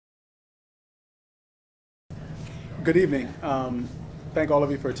Good evening. Thank all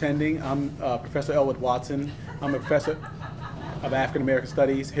of you for attending. I'm Professor Elwood Watson. I'm a professor of African American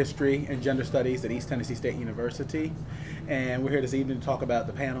Studies, History, and Gender Studies at East Tennessee State University. And we're here this evening to talk about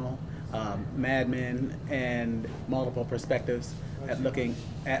the panel, Mad Men, and multiple perspectives at looking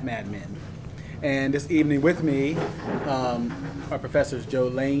at Mad Men. And this evening with me are Professors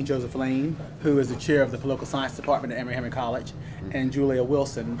Joseph Lane, who is the chair of the Political Science Department at Emory College, and Julia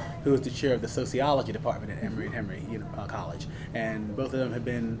Wilson, who is the chair of the Sociology Department at Emory College. And both of them have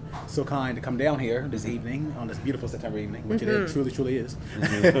been so kind to come down here this evening, on this beautiful September evening, which it truly is,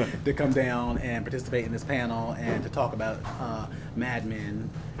 to come down and participate in this panel and to talk about Mad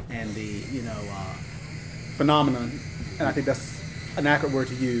Men and the phenomenon, and I think that's an accurate word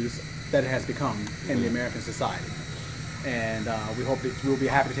to use, that it has become in the American society. And we hope that we'll be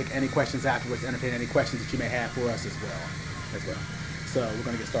happy to take any questions afterwards, entertain any questions that you may have for us as well. So we're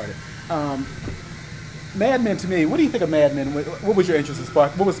going to get started. Mad Men, to me, what do you think of Mad Men? What was your interest in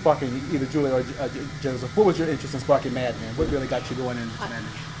sparking? What was sparking either Julia or Joseph? What was your interest in sparking Mad Men? What really got you going into Mad Men?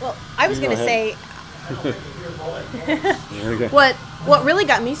 Well, I was going to say, what really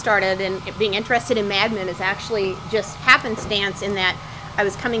got me started in being interested in Mad Men is actually just happenstance, in that I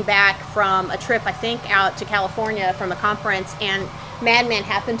was coming back from a trip, I think, out to California from a conference, and Mad Men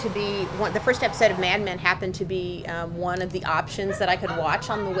happened to be the first episode of Mad Men happened to be one of the options that I could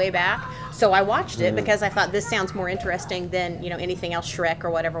watch on the way back. So I watched it because I thought this sounds more interesting than anything else, Shrek or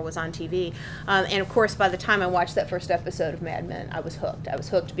whatever was on TV. And of course, by the time I watched that first episode of Mad Men, I was hooked. I was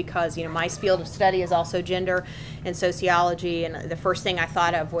hooked because my field of study is also gender and sociology, and the first thing I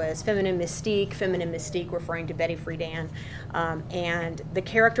thought of was feminine mystique referring to Betty Friedan. And the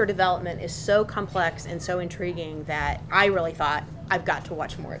character development is so complex and so intriguing that I really thought, I've got to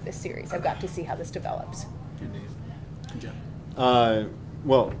watch more of this series. I've got to see how this develops.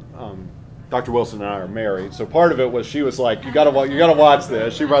 Dr. Wilson and I are married, so part of it was she was like, "You got to watch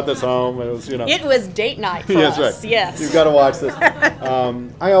this." She brought this home, and it was It was date night for yes, us. right. Yes, you've got to watch this.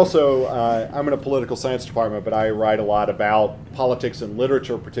 I also I'm in a political science department, but I write a lot about politics and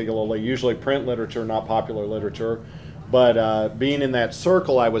literature, particularly usually print literature, not popular literature. But being in that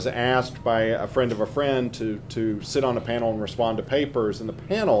circle, I was asked by a friend of a friend to sit on a panel and respond to papers, and the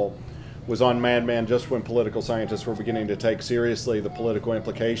panel was on Mad Men just when political scientists were beginning to take seriously the political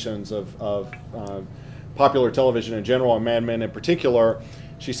implications of popular television in general, and Mad Men in particular.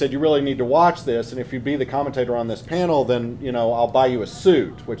 She said, "You really need to watch this, and if you be the commentator on this panel, then I'll buy you a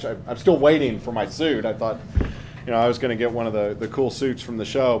suit," which I'm still waiting for my suit. I thought I was going to get one of the cool suits from the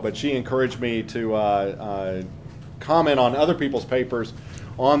show, but she encouraged me to comment on other people's papers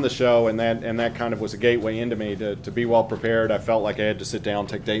on the show, and that kind of was a gateway into me to be well prepared. I felt like I had to sit down,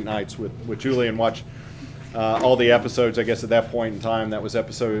 take date nights with Julie, and watch all the episodes. I guess at that point in time, that was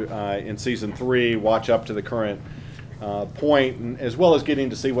episode in season 3. Watch up to the current point, and as well as getting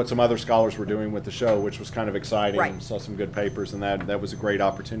to see what some other scholars were doing with the show, which was kind of exciting. Right. Saw some good papers, and that was a great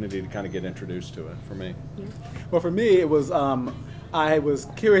opportunity to kind of get introduced to it for me. Yeah. Well, for me, it was. I was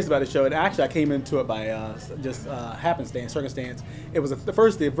curious about the show, and actually I came into it by just circumstance. It was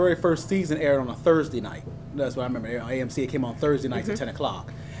the very first season aired on a Thursday night. That's what I remember. AMC, it came on Thursday nights at 10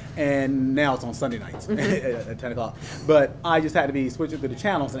 o'clock. And now it's on Sunday nights at 10 o'clock. But I just had to be switching through the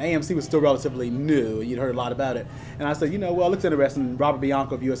channels, and AMC was still relatively new. You'd heard a lot about it. And I said, well, it looks interesting. Robert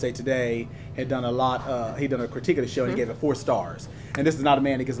Bianco of USA Today had done he'd done a critique of the show, and he gave it 4 stars. And this is not a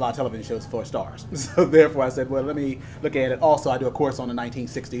man that gives a lot of television shows 4 stars. So therefore I said, well, let me look at it. Also, I do a course on the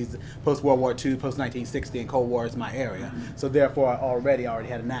 1960s, post-World War II, post-1960, and Cold War is my area. So therefore I already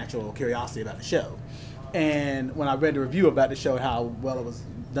had a natural curiosity about the show. And when I read the review about the show, how well it was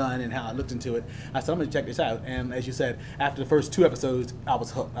done and how I looked into it, I said, I'm going to check this out. And as you said, after the first 2 episodes, I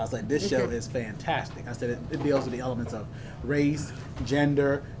was hooked. I was like, this show is fantastic. I said, it deals with the elements of race,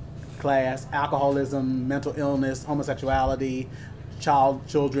 gender, class, alcoholism, mental illness, homosexuality,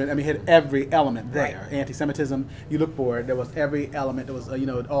 children. I mean, it had every element there. Right. Anti-Semitism, you look for it. There was every element. There was,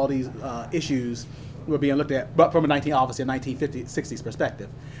 all these issues were being looked at, but from obviously a 1960s perspective.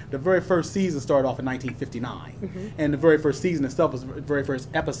 The very first season started off in 1959, and the very first season itself was the very first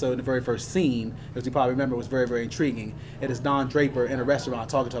episode, the very first scene, as you probably remember, was very, very intriguing. It is Don Draper in a restaurant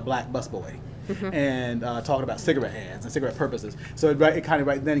talking to a black busboy, and talking about cigarette ads and cigarette purposes. So it kind of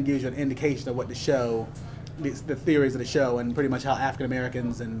right then gives you an indication of what the show the theories of the show and pretty much how African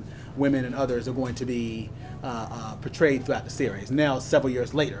Americans and women and others are going to be portrayed throughout the series. Now, several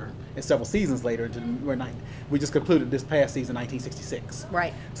years later, and several seasons later, we just concluded this past season, 1966.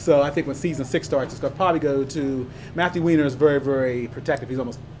 Right. So I think when season 6 starts, it's going to probably go to Matthew Weiner is very, very protective.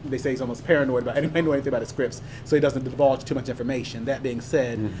 They say he's almost paranoid about anything about his scripts, so he doesn't divulge too much information. That being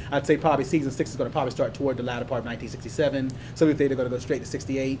said, I'd say probably season 6 is going to probably start toward the latter part of 1967. Some people think they're going to go straight to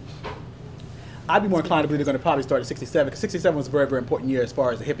 68. I'd be more inclined to believe they're going to probably start at 67, because 67 was a very, very important year as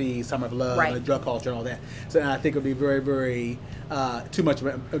far as the hippies, summer of love, right. and drug culture and all that. So I think it would be very, very too much,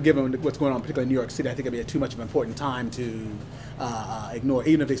 given what's going on, particularly in New York City, I think it would be too much of an important time to ignore.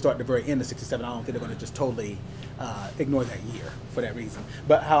 Even if they start at the very end of 67, I don't think they're going to just totally ignore that year for that reason.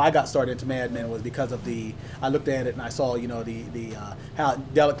 But how I got started into Mad Men was because of I looked at it and I saw, how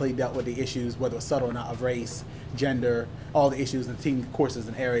it delicately dealt with the issues, whether it was subtle or not, of race, gender, all the issues and teen courses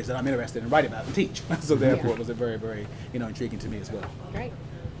and areas that I'm interested in writing about and teach. So therefore, it was a very, very intriguing to me as well. Right.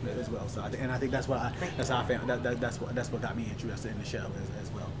 As well. So I think that's how I found that's what got me interested in the show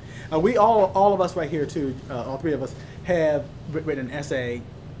as well. We all of us right here too, all three of us have written an essay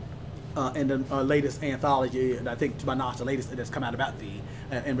in the latest anthology, and I think to my knowledge the latest that's come out about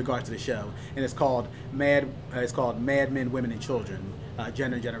in regards to the show, and it's called Mad Men, Women and Children,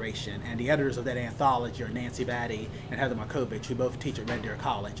 Gender and Generation, and the editors of that anthology are Nancy Batty and Heather Markovich, who both teach at Red Deer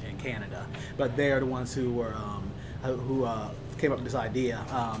College in Canada. But they are the ones who were who came up with this idea.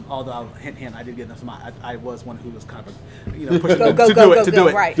 Although hint, I did get them some. I was one who was kind of pushing them to do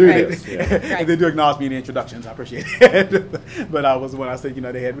it. Right. And they do acknowledge me in the introductions. I appreciate it. But I was when I said they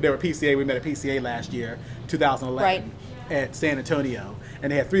were PCA. We met at PCA last year, 2011. Right. At San Antonio, and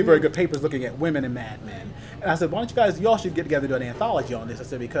they had 3 very good papers looking at women in Mad Men. And I said, why don't y'all should get together and do an anthology on this? I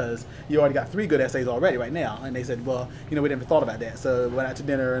said, because you already got 3 good essays already right now. And they said, well, we never thought about that. So we went out to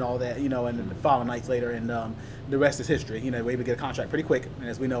dinner and all that, and the following nights later, and the rest is history. We were able to get a contract pretty quick. And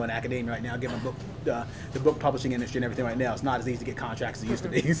as we know in academia right now, given the book publishing industry and everything right now, it's not as easy to get contracts as it used to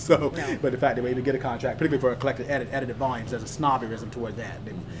be. So, but the fact that we were able to get a contract, particularly for a collected edited volumes, there's a snobberism toward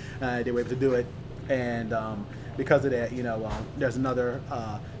that. They were able to do it, and because of that, there's another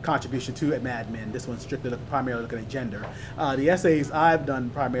contribution to Mad Men. This one's primarily looking at gender. The essays I've done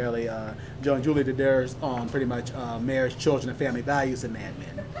primarily, Joe and Julie did theirs on pretty much marriage, children, and family values in Mad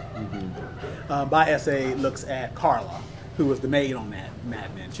Men. My essay looks at Carla, who was the maid on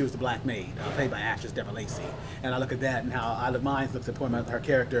Mad Men. She was the black maid, played by actress Deborah Lacey. And I look at that and how mine looks at her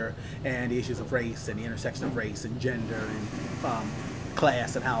character and the issues of race and the intersection of race and gender and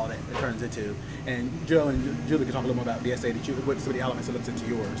class and how that turns into. And Joe and Julie can talk a little more about the essay what some of the elements that looks into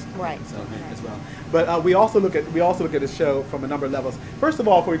yours. Right. So as well. But we also look at this show from a number of levels. First of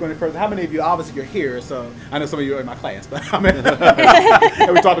all, before we go any further, how many of you, obviously you're here, so I know some of you are in my class, but and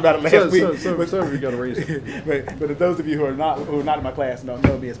we talked about it last week. Some of you got a reason. But those of you who are not in my class and don't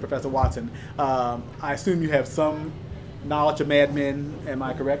know me as Professor Watson, I assume you have some knowledge of Mad Men. Am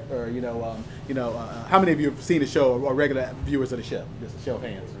I correct? Or how many of you have seen the show or regular viewers of the show? Just a show of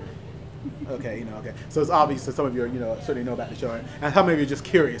hands. Okay, okay. So it's obvious that some of you certainly know about the show. And how many of you are just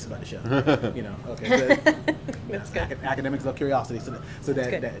curious about the show? Okay. That's good. Academics love curiosity, so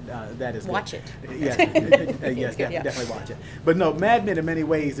that is watch good. it. Yes, definitely watch it. But no, Mad Men in many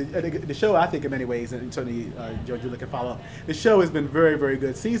ways, the show I think in many ways, and certainly Joe Julie can follow up. The show has been very, very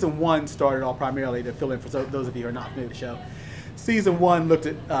good. Season 1 started off primarily to fill in for those of you who are not familiar with the show. Season 1 looked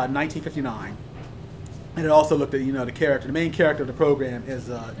at 1959. And it also looked at, the main character of the program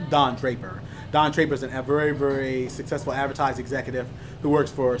is Don Draper. Don Draper is a very, very successful advertising executive who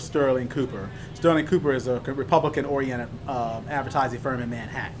works for Sterling Cooper. Sterling Cooper is a Republican-oriented advertising firm in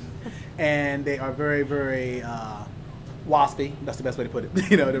Manhattan. And they are very, very waspy. That's the best way to put it.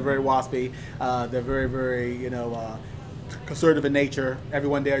 They're very waspy. They're very, very, conservative in nature.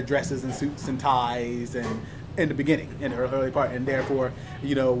 Everyone there dresses in suits and ties and in the beginning, in the early part, and therefore,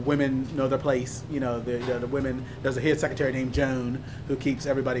 women know their place. The women. There's a head secretary named Joan who keeps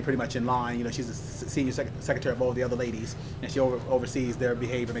everybody pretty much in line. She's a senior secretary of all the other ladies, and she oversees their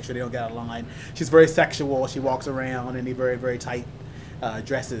behavior, make sure they don't get out of line. She's very sexual. She walks around in very, very tight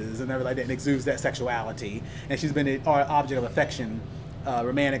dresses and everything like that, and exudes that sexuality. And she's been an object of affection,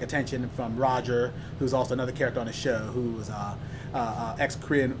 romantic attention from Roger, who's also another character on the show, who was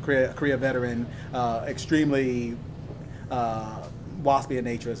ex-Korea veteran, extremely waspy in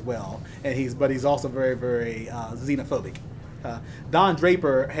nature as well, and he's also very, very xenophobic. Don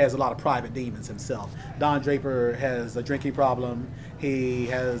Draper has a lot of private demons himself. Don Draper has a drinking problem. He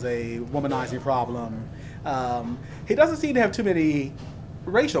has a womanizing problem. He doesn't seem to have too many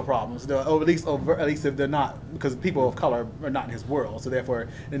racial problems, or at least if they're not, because people of color are not in his world. So therefore,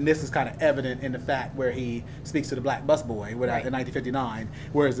 and this is kind of evident in the fact where he speaks to the black busboy in 1959,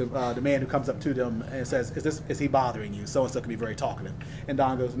 whereas the man who comes up to them and says, "Is he bothering you?" So and so can be very talkative, and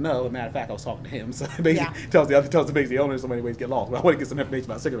Don goes, "No, as a matter of fact, I was talking to him." So basically tells the basically owner in so many ways get lost. Well, I want to get some information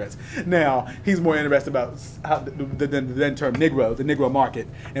about cigarettes. Now he's more interested about how the then term Negro, the Negro market,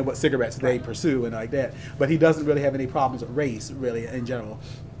 and what cigarettes they pursue and like that. But he doesn't really have any problems with race, really, in general.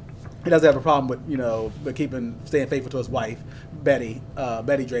 He doesn't have a problem with staying faithful to his wife, Betty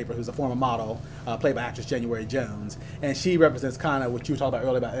Draper, who's a former model, played by actress January Jones, and she represents kind of what you were talking about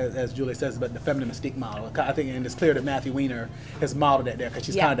earlier about, as Julie says, about the feminine mystique model. I think, and it's clear that Matthew Weiner has modeled that there, because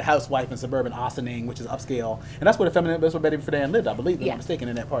she's kind of the housewife in suburban Ossining, which is upscale, and that's where Betty Friedan lived, I believe, if I'm not mistaken,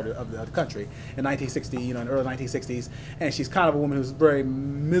 in that part of the country in 1960, in the early 1960s, and she's kind of a woman who's very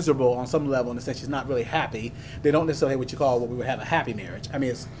miserable on some level in the sense she's not really happy. They don't necessarily have what we would have a happy marriage. I mean,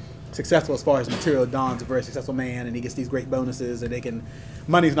 it's successful as far as material. Don's a very successful man, and he gets these great bonuses, and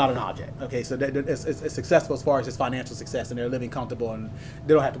money's not an object. Okay, so it's successful as far as his financial success, and they're living comfortable, and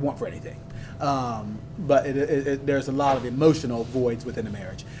they don't have to want for anything. But there's a lot of emotional voids within the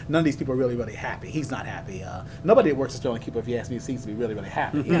marriage. None of these people are really, really happy. He's not happy. Nobody that works at Sterling Cooper, if you ask me, seems to be really, really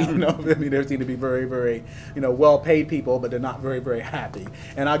happy. I mean, there seem to be very, very, well-paid people, but they're not very, very happy.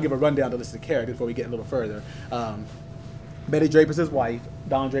 And I'll give a rundown to list of characters before we get a little further. Betty Draper's his wife.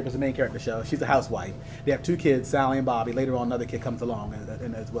 Don Draper's the main character of the show. She's a housewife. They have two kids, Sally and Bobby. Later on, another kid comes along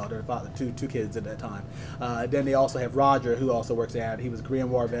as well. They're two kids at that time. Then they also have Roger, who also works there. He was a Korean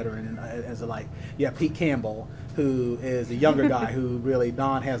War veteran and as a like. Yeah, Pete Campbell, who is a younger guy who really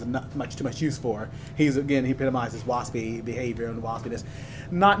Don has not too much use for. He epitomizes waspy behavior and waspiness.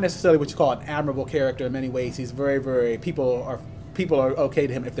 Not necessarily what you call an admirable character in many ways. He's very, very people are okay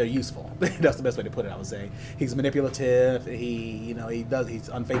to him if they're useful. That's the best way to put it, I would say. He's manipulative. He's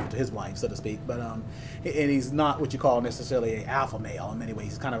unfaithful to his wife, so to speak. But and he's not what you call necessarily an alpha male in many ways.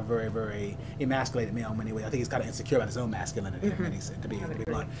 He's kind of a very, very emasculated male in many ways. I think he's kind of insecure about his own masculinity in many sense, to be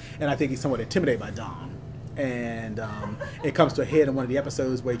blunt. And I think he's somewhat intimidated by Don. And it comes to a head in one of the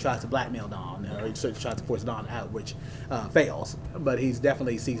episodes where he tries to blackmail Don, or he tries to force Don out, which fails. But he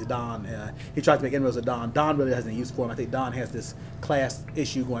definitely sees Don. He tries to make inroads with Don. Don really has any use for him. I think Don has this class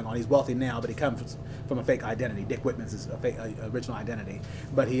issue going on. He's wealthy now, but he comes from a fake identity. Dick Whitman's is a fake original identity.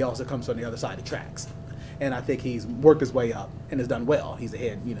 But he also comes from the other side of the tracks. And I think he's worked his way up and has done well. He's a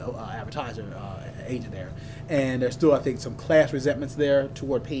head, advertiser, agent there. And there's still, I think, some class resentments there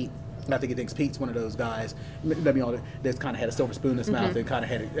toward Pete. And I think he thinks Pete's one of those guys that's kind of had a silver spoon in his mouth and kind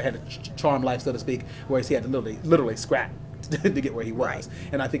of had a charmed life, so to speak, whereas he had to literally scrap to get where he was. Right.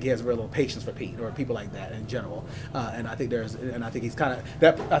 And I think he has very little patience for Pete or people like that in general. And I think he's kind of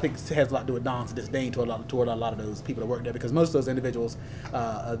that. I think has a lot to do with Don's disdain toward a lot of those people that work there, because most of those individuals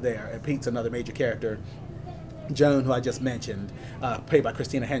are there. And Pete's another major character. Joan, who I just mentioned, played by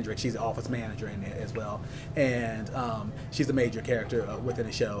Christina Hendricks, she's the office manager in there as well, and she's a major character within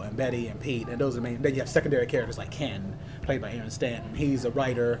the show. And Betty and Pete, and those are the main. Then you have secondary characters like Ken, played by Aaron Stanton. He's a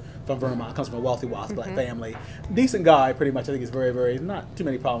writer from Vermont, comes from a wealthy black family, decent guy, pretty much. I think he's very, very not too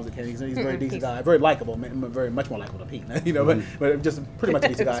many problems with Ken. He's a very decent guy, very likable, very much more likable than Pete, but just pretty much a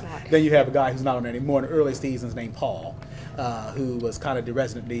decent guy. Then you have a guy who's not on there anymore in the early seasons named Paul, who was kind of the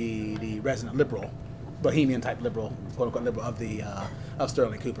resident liberal. Bohemian type liberal, quote unquote liberal of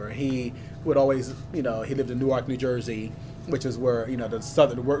Sterling Cooper. He would always, he lived in Newark, New Jersey, which is where the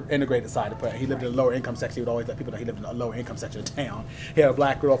southern integrated side of the. He lived in a lower income section. He would always let people know he lived in a lower income section of town. He had a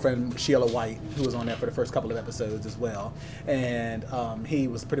black girlfriend, Sheila White, who was on there for the first couple of episodes as well, and he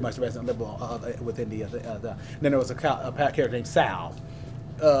was pretty much the resident liberal within the. Then there was a character named Sal,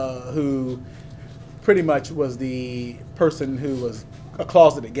 who pretty much was the person who was a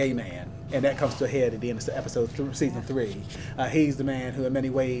closeted gay man. And that comes to a head at the end of episode season 3. He's the man who, in many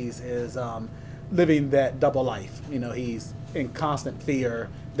ways, is living that double life. He's in constant fear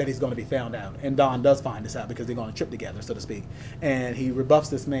that he's going to be found out. And Don does find this out because they're going on a trip together, so to speak. And he rebuffs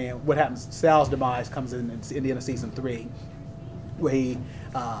this man. What happens? Sal's demise comes in the end of season 3, where he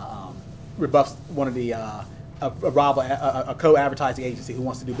rebuffs one of the a co-advertising agency who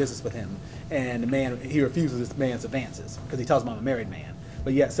wants to do business with him. And he refuses this man's advances because he tells him I'm a married man.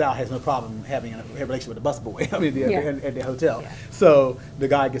 But yet Sal has no problem having a relationship with the busboy. At the hotel. Yeah. So the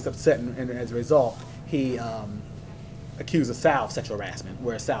guy gets upset, and as a result, he accuses Sal of sexual harassment,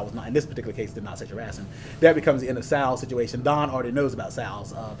 whereas Sal was not, in this particular case, did not sexual harassment. That becomes the end of Sal's situation. Don already knows about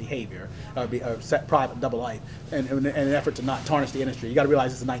Sal's behavior, private double life, and in an effort to not tarnish the industry. You got to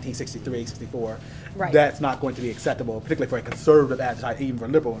realize this is 1963, 64. Right. That's not going to be acceptable, particularly for a conservative advertiser, even for a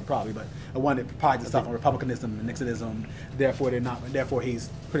liberal one probably, but one that prides itself on republicanism and Nixonism. Therefore, he's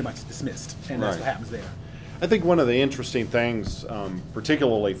pretty much dismissed, and that's what happens there. I think one of the interesting things,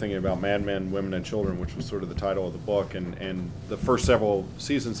 particularly thinking about Mad Men, Women and Children, which was sort of the title of the book, and the first several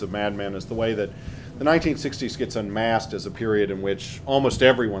seasons of Mad Men, is the way that the 1960s gets unmasked as a period in which almost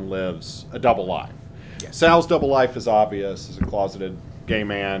everyone lives a double life. Yes. Sal's double life is obvious as a closeted gay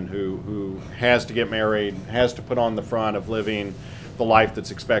man who has to get married, has to put on the front of living the life that's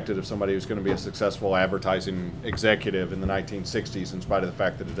expected of somebody who's going to be a successful advertising executive in the 1960s, in spite of the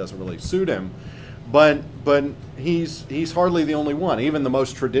fact that it doesn't really suit him. But he's hardly the only one. Even the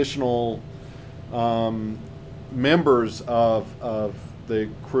most traditional members of the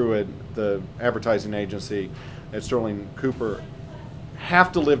crew at the advertising agency at Sterling Cooper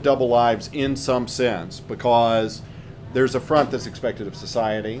have to live double lives in some sense, because there's a front that's expected of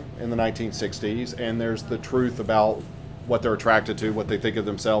society in the 1960s, and there's the truth about what they're attracted to, what they think of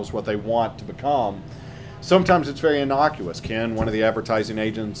themselves, what they want to become. Sometimes it's very innocuous. Ken, one of the advertising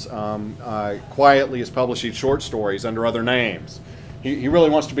agents, quietly is publishing short stories under other names. He really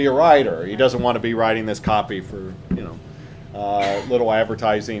wants to be a writer. He doesn't want to be writing this copy for, little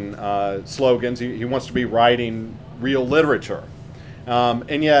advertising slogans. He wants to be writing real literature.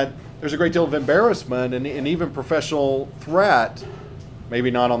 And yet there's a great deal of embarrassment and even professional threat,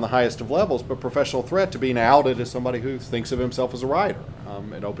 maybe not on the highest of levels, but professional threat to being outed as somebody who thinks of himself as a writer.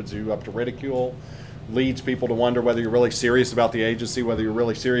 It opens you up to ridicule, leads people to wonder whether you're really serious about the agency, whether you're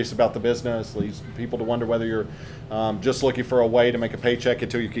really serious about the business, leads people to wonder whether you're just looking for a way to make a paycheck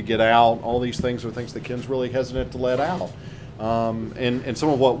until you could get out. All these things are things that Ken's really hesitant to let out. And some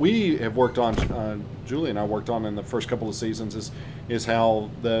of what we have worked on, Julie and I worked on in the first couple of seasons, is how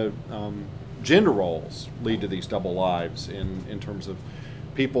the gender roles lead to these double lives in terms of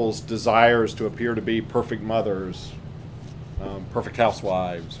people's desires to appear to be perfect mothers, perfect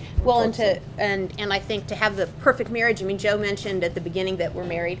housewives. Well, and I think to have the perfect marriage. I mean, Joe mentioned at the beginning that we're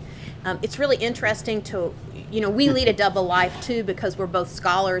married. It's really interesting to, we lead a double life too, because we're both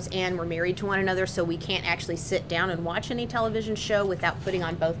scholars and we're married to one another, so we can't actually sit down and watch any television show without putting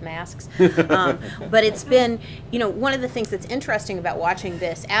on both masks. But it's been, one of the things that's interesting about watching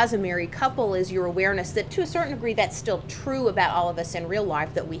this as a married couple is your awareness that to a certain degree that's still true about all of us in real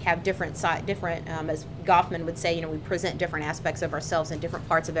life, that we have different, as Goffman would say, we present different aspects of ourselves in different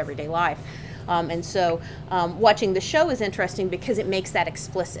parts of everyday life. And so watching the show is interesting because it makes that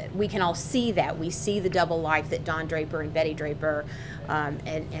explicit. We can all see that. We see the double life that Don Draper and Betty Draper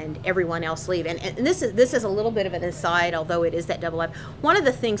and everyone else lead. And this is a little bit of an aside, although it is that double life. One of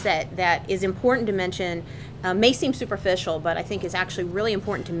the things that is important to mention, may seem superficial, but I think is actually really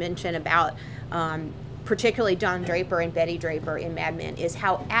important to mention about particularly Don Draper and Betty Draper in Mad Men, is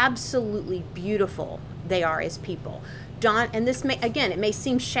how absolutely beautiful they are as people. Don, and this may, again, it may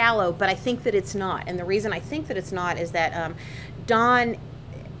seem shallow, but I think that it's not. And the reason I think that it's not is that Don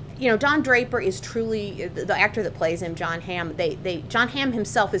Draper is truly, the actor that plays him, John Hamm, John Hamm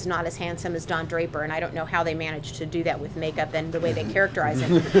himself is not as handsome as Don Draper, and I don't know how they managed to do that with makeup and the way they characterize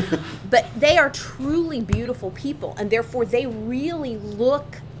him. But they are truly beautiful people, and therefore they really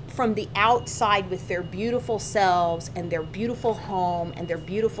look from the outside with their beautiful selves and their beautiful home and their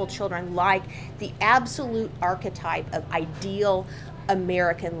beautiful children like the absolute archetype of ideal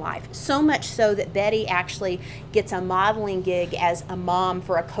American life. So much so that Betty actually gets a modeling gig as a mom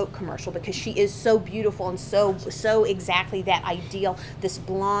for a Coke commercial because she is so beautiful and so exactly that ideal, this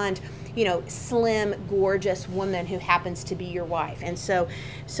blonde, slim, gorgeous woman who happens to be your wife. And so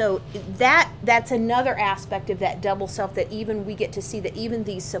that's another aspect of that double self, that even we get to see that even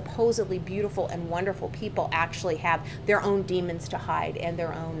these supposedly beautiful and wonderful people actually have their own demons to hide and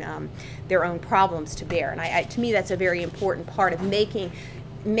their own problems to bear. And to me, that's a very important part of making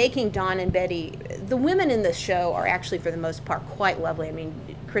Don and Betty. The women in this show are actually, for the most part, quite lovely. I mean,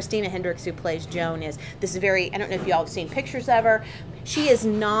 Christina Hendricks, who plays Joan, is this very, I don't know if you all have seen pictures of her. She is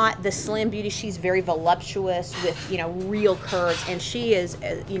not the slim beauty. She's very voluptuous with, real curves. And she is,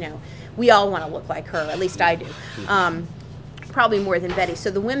 we all want to look like her, at least I do. Probably more than Betty. So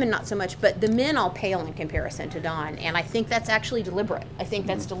the women not so much, but the men all pale in comparison to Don, and I think that's actually deliberate. I think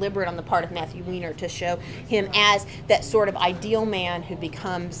that's deliberate on the part of Matthew Weiner to show him as that sort of ideal man who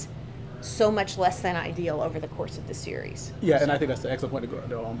becomes so much less than ideal over the course of the series. Yeah, and I think that's an excellent point to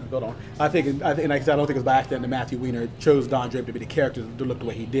build on. I think, like I said, I don't think it's by accident that Matthew Weiner chose Don Draper to be the character to look the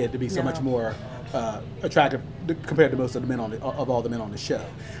way he did, to be so much more attractive compared to most of the men of all the men on the show.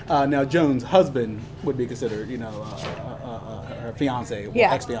 Now Joan's husband would be considered, her fiance or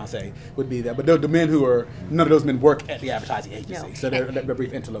ex-fiance would be there, but the men who are none of those men work at the advertising agency, so they're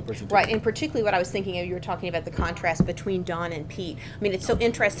brief interlopers. Right, and particularly what I was thinking of, you were talking about the contrast between Don and Pete. I mean, it's so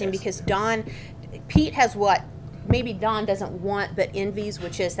interesting because Pete has what maybe Don doesn't want but envies,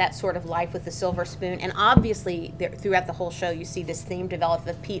 which is that sort of life with the silver spoon. And obviously, throughout the whole show, you see this theme develop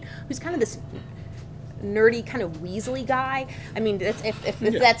of Pete, who's kind of this nerdy, kind of Weasley guy. I mean, if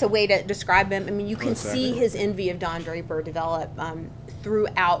that's a way to describe him. I mean, you can see his envy of Don Draper develop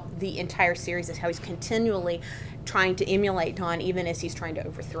throughout the entire series, is how he's continually trying to emulate Don, even as he's trying to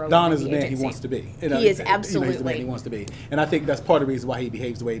overthrow Don him is the man he wants to be. He is absolutely. He's the man he wants to be, and I think that's part of the reason why he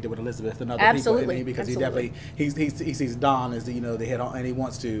behaves the way he did with Elizabeth and other people. Because he definitely he sees Don as the head on, and he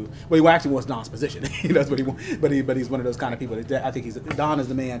wants to. Well, he actually wants Don's position. That's what he wants. But he's one of those kind of people. I think Don is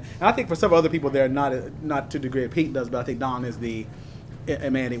the man, and I think for several other people there, not to the degree that Pete does, but I think Don is the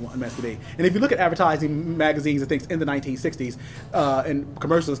a man he wants to be. And if you look at advertising magazines and things in the 1960s and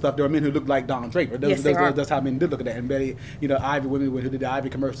commercials and stuff, there were men who looked like Don Draper. That's how men did look at that. And Betty, Ivy, women who did the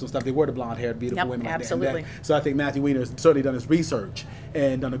Ivy commercials and stuff, they were the blonde-haired, beautiful women like absolutely. that. So I think Matthew Weiner has certainly done his research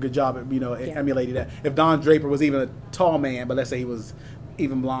and done a good job at emulating that. If Don Draper was even a tall man, but let's say he was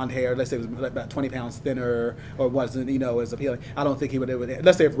even blonde hair, let's say it was about 20 pounds thinner or wasn't, as appealing, I don't think he would,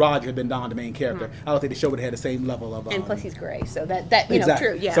 let's say if Roger had been Don, the main character, I don't think the show would have had the same level of... and plus he's gray, so that exactly.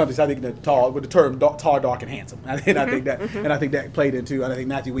 True, yeah. So I think the tall, with the term tall, dark, and handsome, and I think that played into, and I think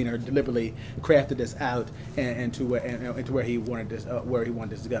Matthew Weiner deliberately crafted this out and to where he wanted this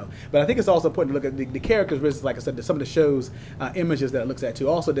to go. But I think it's also important to look at the characters, like I said, some of the show's images that it looks at too.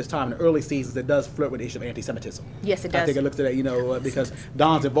 Also this time in the early seasons, it does flirt with the issue of anti-Semitism. Yes, it does. I think it looks at that, because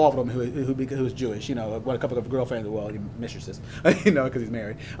Don's involved with him, who's Jewish, what a couple of girlfriends, mistresses, because he's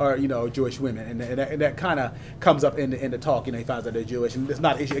married, or Jewish women, and that kind of comes up in the talk. He finds out they're Jewish, and it's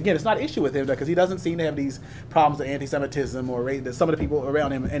not an issue. Again, it's not an issue with him because he doesn't seem to have these problems of anti-Semitism or race that some of the people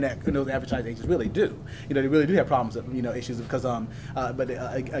around him in those advertising agencies really do. They really do have problems of issues because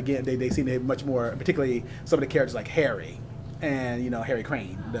again they seem to have much more, particularly some of the characters like Harry. And Harry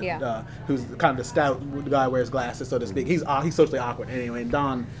Crane, who's kind of the stout guy, wears glasses, so to speak. He's socially awkward anyway, and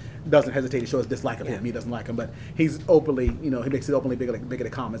Don doesn't hesitate to show his dislike of him. He doesn't like him, but he's openly, he makes it openly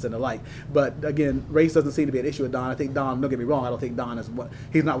bigoted comments and the like. But again, race doesn't seem to be an issue with Don. I think Don, don't get me wrong, I don't think Don is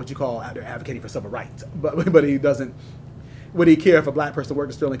he's not what you call out there advocating for civil rights, but he doesn't. Would he care if a black person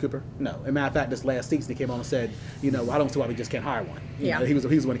worked at Sterling Cooper? No. As a matter of fact, this last season he came on and said, I don't see why we just can't hire one. He was the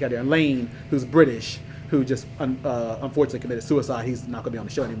one who got there. And Lane, who's British, who just unfortunately committed suicide. He's not going to be on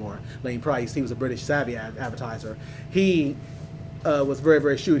the show anymore. Lane Price, he was a British savvy advertiser. He was very,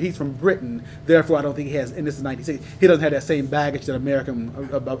 very shrewd. He's from Britain, therefore I don't think he has, and this is 1960, he doesn't have that same baggage that American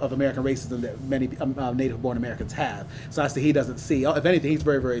racism that many native-born Americans have. So I say he doesn't see. If anything, he's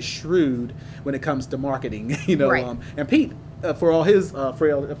very, very shrewd when it comes to marketing. Right. And Pete, for all his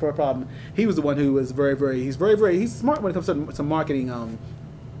for a problem, he was the one who was he's smart when it comes to some marketing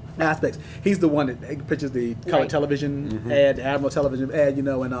aspects. He's the one that pitches the color television ad, Admiral television ad,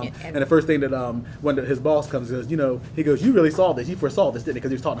 and the first thing that when his boss comes and goes, he goes, you really saw this, you foresaw this, didn't you?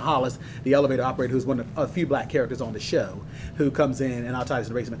 Because he was talking to Hollis, the elevator operator, who's one of a few black characters on the show, who comes in, and I'll tie this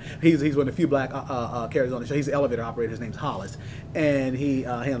to the race. He's one of the few black characters on the show. He's the elevator operator. His name's Hollis, and he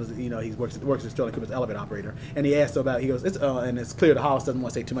handles, he works at Sterling Cooper's elevator operator, and he asks about, he goes, and it's clear that Hollis doesn't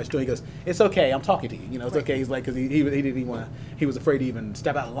want to say too much to him. He goes, it's okay, I'm talking to you, it's okay. He's like, because he didn't even want to, he was afraid to even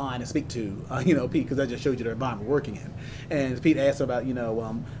step out of line and speak to Pete, because that just shows you the environment we're working in. And Pete asked about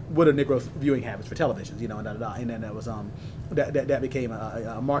what are Negroes' viewing habits for televisions, and then that was that became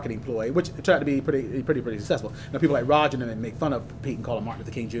a marketing ploy, which turned out to be pretty successful. Now people like Roger and them make fun of Pete and call him Martin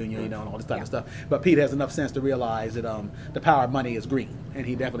Luther King Jr. And all this type of stuff. But Pete has enough sense to realize that the power of money is green, and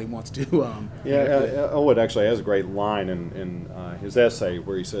he definitely wants to. Elwood actually has a great line in his essay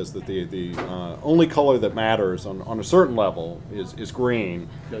where he says that the only color that matters on a certain level is green.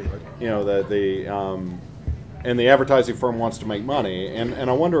 And the advertising firm wants to make money, and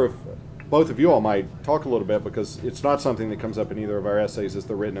I wonder if both of you all might talk a little bit, because it's not something that comes up in either of our essays as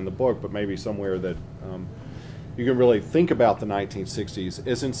they're written in the book, but maybe somewhere that you can really think about the 1960s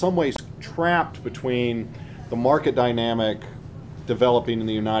as in some ways trapped between the market dynamic developing in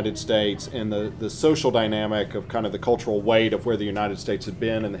the United States and the social dynamic of kind of the cultural weight of where the United States had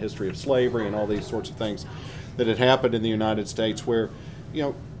been in the history of slavery and all these sorts of things that had happened in the United States, where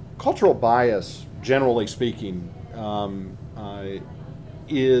cultural bias, generally speaking,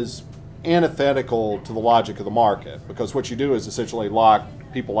 is antithetical to the logic of the market, because what you do is essentially lock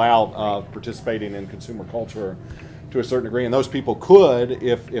people out of participating in consumer culture to a certain degree, and those people could,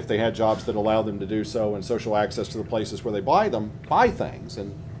 if they had jobs that allowed them to do so and social access to the places where they buy things,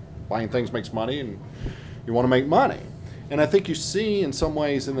 and buying things makes money, and you want to make money. And I think you see in some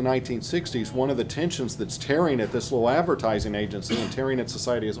ways in the 1960s, one of the tensions that's tearing at this little advertising agency and tearing at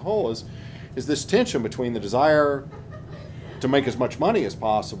society as a whole is this tension between the desire to make as much money as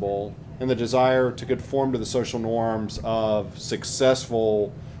possible and the desire to conform to the social norms of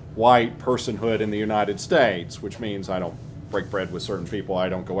successful white personhood in the United States, which means I don't break bread with certain people, I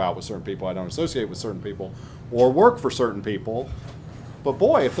don't go out with certain people, I don't associate with certain people, or work for certain people. But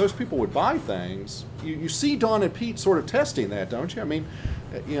boy, if those people would buy things, you see Don and Pete sort of testing that, don't you? I mean,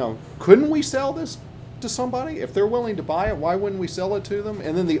 couldn't we sell this to somebody? If they're willing to buy it, why wouldn't we sell it to them?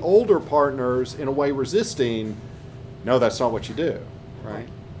 And then the older partners, in a way, resisting, no, that's not what you do, right?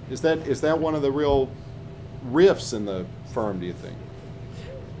 Is that one of the real rifts in the firm, do you think?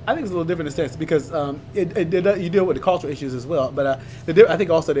 I think it's a little different in a sense because you deal with the cultural issues as well. But I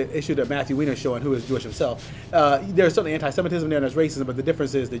think also the issue that Matthew Weiner is showing, who is Jewish himself, there's certainly anti-Semitism there and there's racism, but the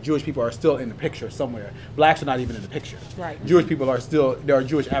difference is that Jewish people are still in the picture somewhere. Blacks are not even in the picture. Right. Jewish people are still, there are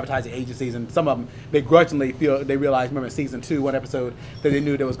Jewish advertising agencies, and some of them begrudgingly they realized, remember in season 2, one episode, that they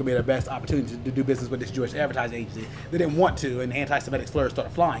knew there was going to be the best opportunity to do business with this Jewish advertising agency. They didn't want to, and anti-Semitic slurs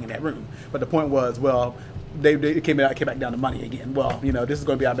started flying in that room. But the point was, well, they came back down to money again. Well, this is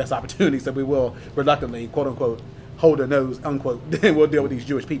going to be our best opportunity, so we will reluctantly, quote unquote, hold their nose, unquote, then we'll deal with these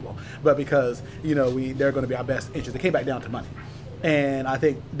Jewish people. But because they're going to be our best interest, they came back down to money. And I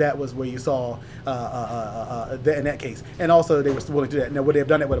think that was where you saw in that case. And also they were willing to do that. Now, would they have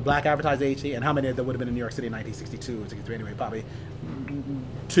done it with a black advertising agency? And how many of them would have been in New York City in 1962 or 63 anyway? Probably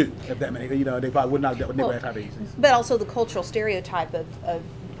 2, if that many. They probably would not have dealt with Negro advertising agencies. But also the cultural stereotype of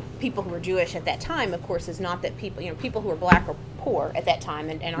people who were Jewish at that time, of course, is not that people who are black or poor at that time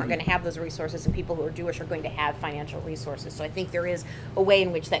and aren't going to have those resources, and people who are Jewish are going to have financial resources. So I think there is a way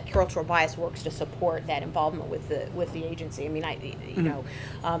in which that cultural bias works to support that involvement with the agency. I mean,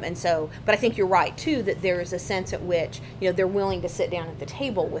 and so, but I think you're right too that there is a sense at which they're willing to sit down at the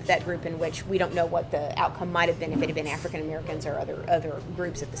table with that group in which we don't know what the outcome might have been if it had been African Americans or other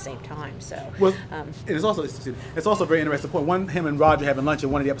groups at the same time. So well, it's also a very interesting point. Him and Roger having lunch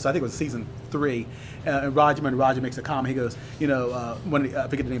in one of the episodes, I think it was season 3, and Roger makes a comment. He goes, I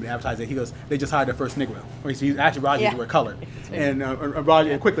forget the name of the advertiser. He goes, they just hired their first Negro. Actually, Roger used the word colored, and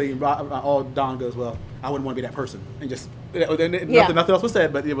Roger quickly, Don goes, well, I wouldn't want to be that person, and just nothing else was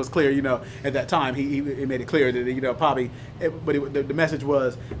said, but it was clear, at that time he made it clear that probably, the message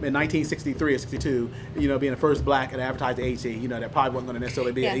was in 1963 or 62, being the first black at an advertising agency, that probably wasn't going to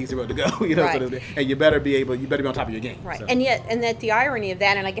necessarily be an easy road to go, right. So and you better be on top of your game, right? So. And that the irony of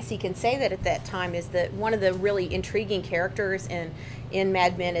that, and I guess he can say that at that time, is that one of the really intriguing characters in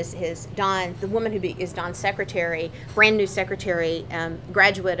Mad Men is Don, the woman who is Don's secretary, brand new secretary,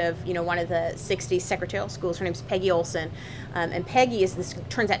 graduate of one of the 60s secretarial schools. Her name's Peggy Olson, and Peggy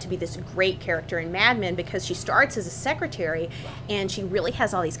turns out to be this great character in Mad Men because she starts as a secretary and she really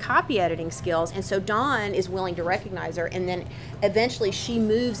has all these copy editing skills, and so Don is willing to recognize her, and then eventually she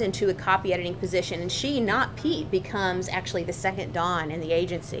moves into a copy editing position, and she, not Pete, becomes actually the second Don in the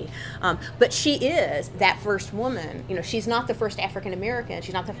agency, but she is that first woman. She's not the first African American,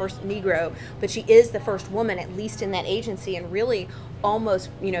 she's not the first Negro, but she is the first woman, at least in that agency, and really almost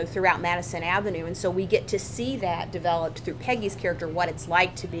throughout Madison Avenue. And so we get to see that developed through Peggy's character, what it's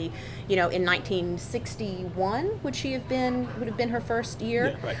like to be in 1961 would have been her first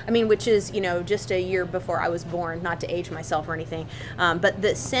year. Yeah, right. I mean, which is just a year before I was born, not to age myself or anything, but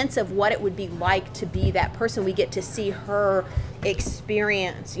the sense of what it would be like to be that person, we get to see her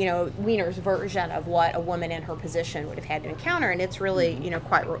experience Weiner's version of what a woman in her position would have had to encounter, and it's really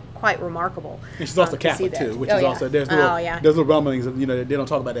quite remarkable. And she's also Catholic too, which is also there's little rumblings of they don't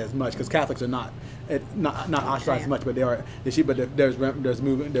talk about that as much because Catholics are not ostracized as much, but there's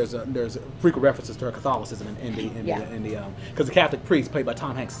frequent references to her Catholicism in the because the Catholic priest played by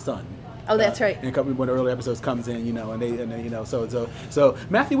Tom Hanks' son. Oh, that's right. And one of the early episodes comes in, so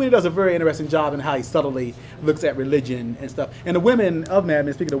Matthew Weiner does a very interesting job in how he subtly looks at religion and stuff. And the women of Mad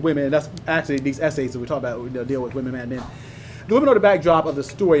Men, speaking of women, that's actually these essays that we talk about deal with women Mad Men. The women are the backdrop of the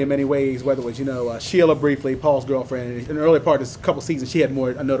story in many ways, whether it was, Sheila briefly, Paul's girlfriend. In the early part of this couple seasons, she had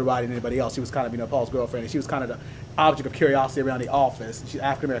more notoriety than anybody else. She was kind of, Paul's girlfriend, and she was kind of the object of curiosity around the office. She's an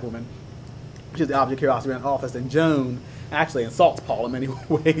African-American woman. She was the object of curiosity around the office. And Joan, actually insults Paul in many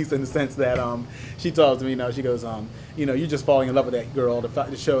ways, in the sense that she tells him, she goes, you're just falling in love with that girl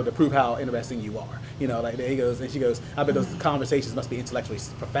to prove how interesting you are. Like he goes, and she goes, I bet those conversations must be intellectually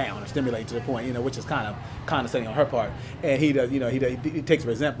profound or stimulating to the point, which is kind of condescending on her part. And he does, he takes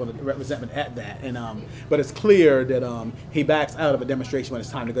resentment at that. And but it's clear that he backs out of a demonstration when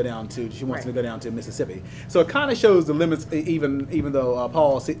it's time to go down to. She wants to go down to Mississippi. So it kind of shows the limits, even though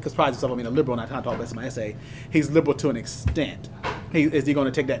Paul prides himself on being a liberal, and I kind of talk about this in my essay. He's liberal to an extent. Is he going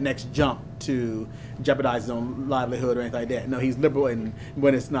to take that next jump to jeopardize his own livelihood or anything like that? No, he's liberal, and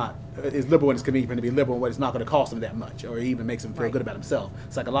when it's not, it's liberal when it's convenient for him to be liberal, when it's not going to cost him that much, or even makes him feel good about himself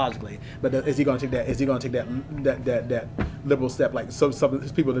psychologically. But is he going to take that? Is he going to take that liberal step, like some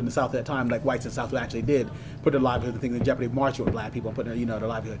people in the South at that time, like whites in the South, who actually did put their livelihood and things in jeopardy, marching with black people and putting their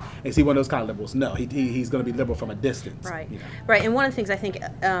livelihood? Is he one of those kind of liberals? No, he's going to be liberal from a distance. Right, right. And one of the things I think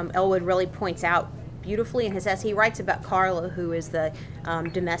Elwood really points out beautifully in his essay, he writes about Carla, who is the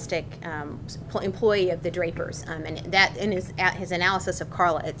domestic employee of the Drapers, and that in his analysis of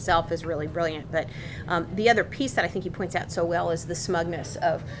Carla itself is really brilliant. But the other piece that I think he points out so well is the smugness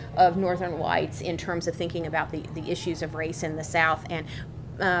of Northern whites in terms of thinking about the issues of race in the South. And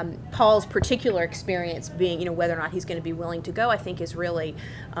Paul's particular experience being, whether or not he's going to be willing to go, I think is really,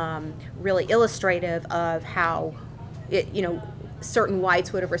 really illustrative of how certain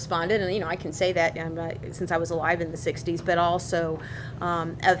whites would have responded, and I can say that since I was alive in the '60s, but also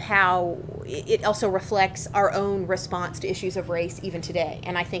of how it also reflects our own response to issues of race even today.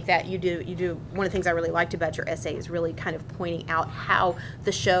 And I think that you do one of the things I really liked about your essay is really kind of pointing out how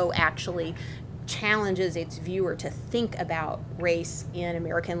the show actually challenges its viewer to think about race in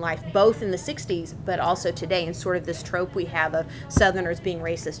American life, both in the 60s but also today, and sort of this trope we have of Southerners being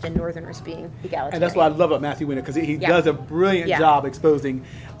racist and Northerners being egalitarian. And that's what I love about Matthew Winter, because he does a brilliant job exposing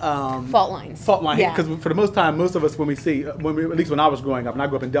fault lines. Because for the most time, most of us, at least when I was growing up, and I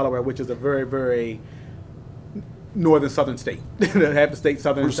grew up in Delaware, which is a very, very northern southern state. Half the state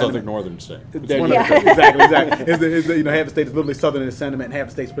southern. We're southern northern state. Exactly. Half the state is literally southern in sentiment, and half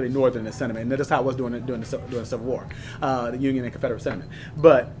the state's pretty northern in sentiment. And that's how it was during the Civil War, the Union and Confederate sentiment.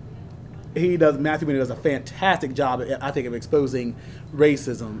 But Matthew Winter does a fantastic job, I think, of exposing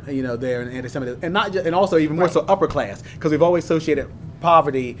racism, there, and anti-Semitism, and also even more so upper class, because we've always associated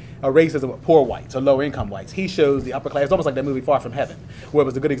poverty or racism with poor whites or lower income whites. He shows the upper class. It's almost like that movie Far From Heaven, where it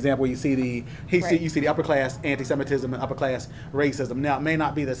was a good example where you see the upper class anti-Semitism and upper class racism. Now, it may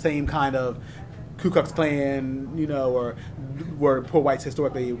not be the same kind of Ku Klux Klan, or where poor whites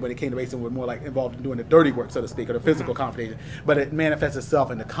historically, when it came to racism, were more like involved in doing the dirty work, so to speak, or the physical confrontation. But it manifests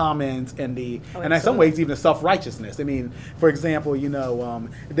itself in the comments and and in some ways even the self-righteousness. I mean, for example,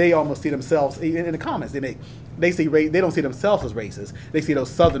 they almost see themselves in the comments they make. They don't see themselves as racist. They see those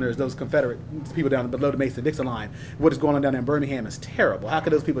Southerners, those Confederate people down below the Mason-Dixon line. What is going on down there in Birmingham is terrible. How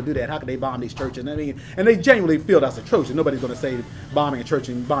could those people do that? How could they bomb these churches? I mean, and they genuinely feel that's atrocious. Nobody's going to say bombing a church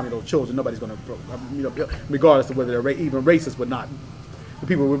and bombing those children. Nobody's going to, regardless of whether they're even racist, would not. The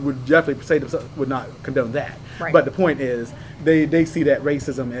people would definitely say themselves would not condone that. Right. But the point is, they see that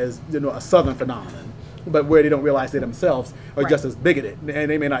racism as a Southern phenomenon. But where they don't realize they themselves are just as bigoted, and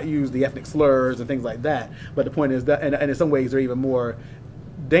they may not use the ethnic slurs and things like that. But the point is that, and in some ways, they're even more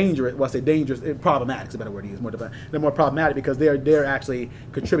dangerous. Well, I say dangerous, problematic is a better word to use. They're more problematic because they're actually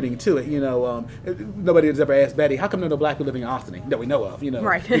contributing to it. Nobody has ever asked Betty, how come there are no black people living in Austin that we know of?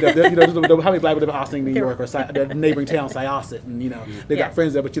 Right. How many black people live in Austin, New York, or the neighboring town, Syosset, and they got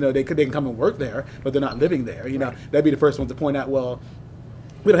friends there, but they can come and work there, but they're not living there. That'd be the first ones to point out. Well,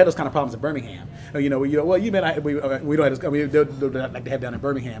 we don't have those kind of problems in Birmingham. We don't have this. They'd like to have down in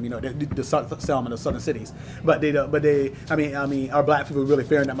Birmingham. The Selma, the southern cities. But they don't. But are black people really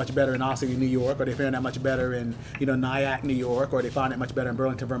faring that much better in Austin, New York? Or are they faring that much better in Nyack, New York? Or are they find it much better in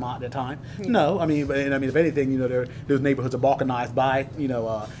Burlington, Vermont at that time? No. If anything, those neighborhoods are balkanized by.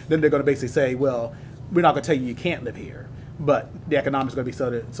 Then they're going to basically say, well, we're not going to tell you can't live here. But the economics are going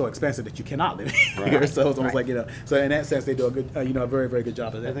to be so expensive that you cannot live here. Right. So it's almost like So in that sense, they do a good, a very, very good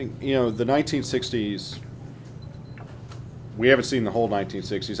job of that. I think the 1960s. We haven't seen the whole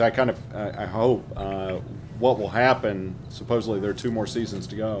 1960s. I hope what will happen. Supposedly there are 2 more seasons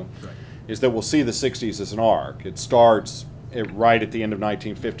to go. Right. Is that we'll see the 60s as an arc. It starts right at the end of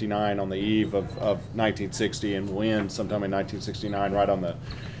 1959 on the eve of 1960, and will end sometime in 1969 right on the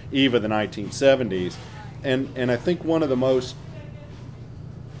eve of the 1970s. And I think one of the most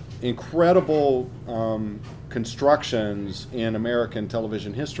incredible constructions in American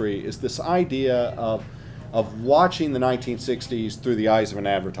television history is this idea of watching the 1960s through the eyes of an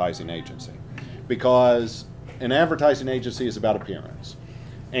advertising agency. Because an advertising agency is about appearance.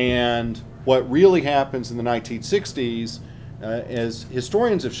 And What really happens in the 1960s, as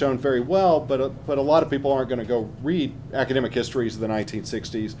historians have shown very well, but a lot of people aren't going to go read academic histories of the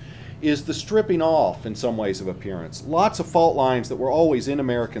 1960s, is the stripping off in some ways of appearance. Lots of fault lines that were always in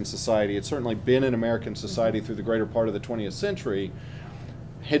American society, had certainly been in American society through the greater part of the 20th century,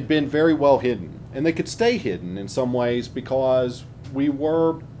 had been very well hidden. And they could stay hidden in some ways because we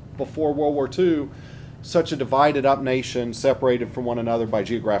were, before World War II, such a divided up nation, separated from one another by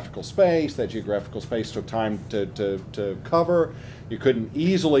geographical space. That geographical space took time to cover. You couldn't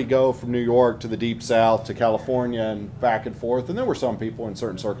easily go from New York to the Deep South to California and back and forth. And there were some people in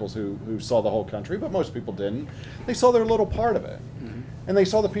certain circles who saw the whole country, but most people didn't. They saw their little part of it. Mm-hmm. And they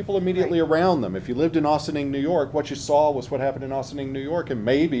saw the people immediately around them. If you lived in Ossining, New York, what you saw was what happened in Ossining, New York. And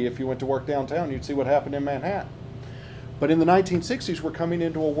maybe if you went to work downtown, you'd see what happened in Manhattan. But in the 1960s, we're coming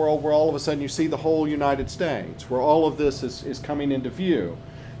into a world where all of a sudden you see the whole United States, where all of this is coming into view.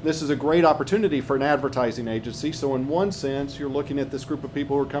 This is a great opportunity for an advertising agency. So in one sense, you're looking at this group of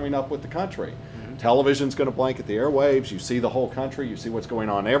people who are coming up with the country. Mm-hmm. Television's going to blanket the airwaves. You see the whole country. You see what's going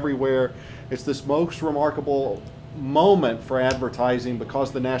on everywhere. It's this most remarkable moment for advertising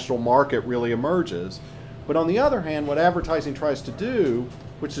because the national market really emerges. But on the other hand, what advertising tries to do,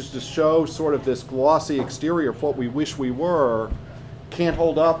 which is to show sort of this glossy exterior of what we wish we were, can't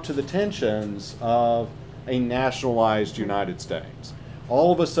hold up to the tensions of a nationalized United States.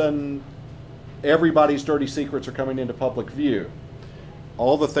 All of a sudden, everybody's dirty secrets are coming into public view.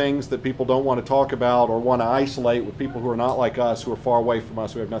 All the things that people don't want to talk about or want to isolate with people who are not like us, who are far away from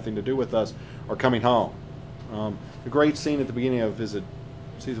us, who have nothing to do with us, are coming home. The great scene at the beginning of, is it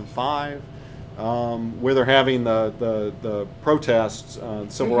season 5? Where they're having the protests,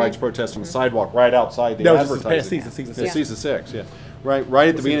 civil rights protests on the sidewalk right outside the advertising. That was just season 6. Season 6, yeah. Right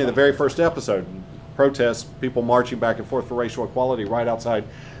at the beginning of the very first episode, protests, people marching back and forth for racial equality right outside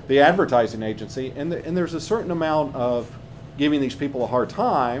the advertising agency. And there's a certain amount of giving these people a hard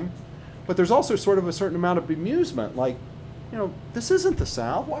time, but there's also sort of a certain amount of bemusement, like, you know, this isn't the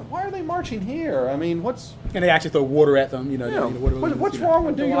South. Why are they marching here? I mean, what's... And they actually throw water at them, what's wrong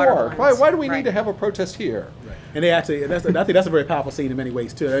with New York? Why do we need to have a protest here? Right. And they actually, I think that's a very powerful scene in many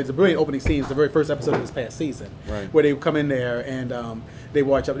ways, too. It's a brilliant opening scene. It's the very first episode of this past season, where they come in there and they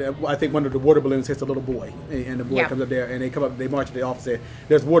march up there. I think one of the water balloons hits a little boy, and the boy comes up there, and they come up, they march to the office, and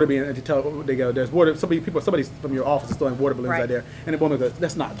there's water being, and they go, there's water, somebody from your office is throwing water balloons out there, and the woman goes,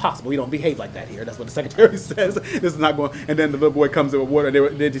 that's not possible, we don't behave like that here. That's what the secretary says. This is not going, and then the little boy comes in with water,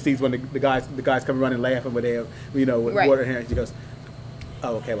 and then she sees when the guys come running laughing with their, with water in her hand, she goes,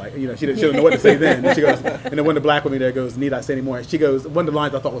 oh, okay, like, she didn't know what to say then. And she goes, and then when the black woman there goes, need I say any more? And she goes, one of the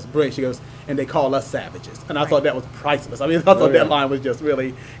lines I thought was brilliant, she goes, and they call us savages. And I thought that was priceless. I mean, I thought that line was just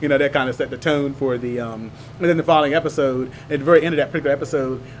really, that kind of set the tone for the, and then the following episode, at the very end of that particular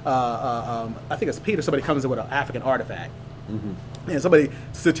episode, I think it's Peter, somebody comes in with an African artifact. Mm-hmm. And somebody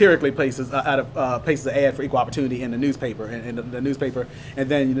satirically places an ad for equal opportunity in the newspaper, and the newspaper, and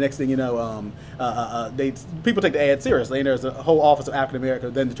then the next thing you know, people take the ad seriously, and there's a whole office of African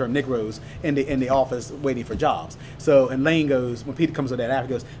Americans, then the term Negroes, in the office waiting for jobs. So, and Lane goes, when Peter comes with that artifact,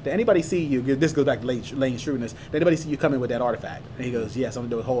 goes, did anybody see you? This goes back to Lane's shrewdness. Did anybody see you coming with that artifact? And he goes, yes, I'm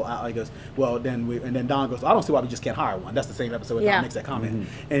gonna do a whole. He goes, well, and then Don goes, I don't see why we just can't hire one. That's the same episode where Don makes that comment,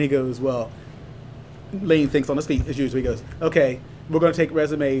 and he goes, well. Lane thinks on his feet as usual. He goes, okay, we're going to take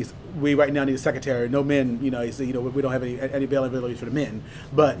resumes. We right now need a secretary. No men, we don't have any availability for the men.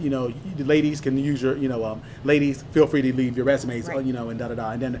 But, the ladies can use your, ladies, feel free to leave your resumes, and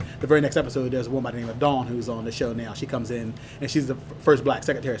da-da-da. And then the very next episode, there's a woman by the name of Dawn who's on the show now. She comes in, and she's the first black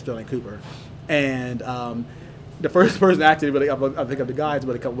secretary of Sterling Cooper. And the first person actually really, I think of the guys,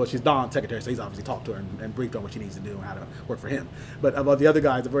 well, she's Don's secretary, so he's obviously talked to her and briefed on what she needs to do and how to work for him. But about the other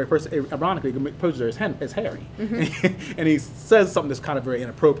guys, the very first, ironically, the producer is Harry. Mm-hmm. And he says something that's kind of very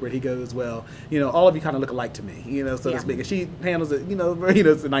inappropriate. He goes, well, all of you kind of look alike to me, so to speak. And she handles it, it's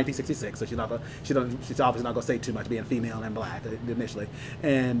 1966, so she's obviously not going to say too much, being female and black initially.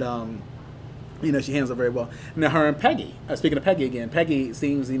 And, she handles it very well. Now, her and Peggy, speaking of Peggy again, Peggy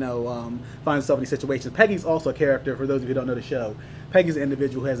seems, finds herself in these situations. Peggy's also a character, for those of you who don't know the show. Peggy's an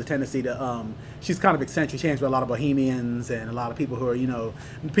individual who has a tendency to, she's kind of eccentric. She hangs with a lot of bohemians and a lot of people who are,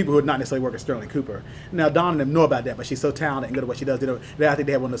 people who are not necessarily work at Sterling Cooper. Now, Don and them know about that, but she's so talented and good at what she does. I think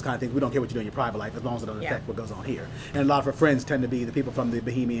they have one of those kind of things. We don't care what you do in your private life as long as it doesn't affect what goes on here. And a lot of her friends tend to be the people from the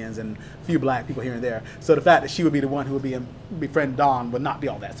bohemians and a few black people here and there. So the fact that she would be the one who would befriend Don would not be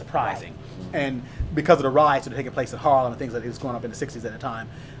all that surprising. And because of the riots that are taking place in Harlem and things that was going up in the 60s at the time,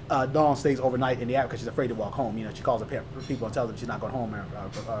 Dawn stays overnight in the attic because she's afraid to walk home. She calls her people and tells them she's not going home or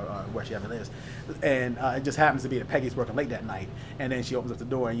where she ever lives. And it just happens to be that Peggy's working late that night, and then she opens up the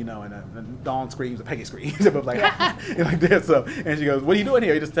door, and Dawn screams and Peggy screams, but like like this. So, and she goes, "What are you doing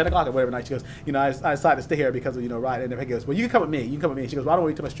here? It's 10 o'clock or whatever night." She goes, I decided to stay here because of right. And then Peggy goes, "Well, you can come with me. You can come with me." And she goes, "Well, I don't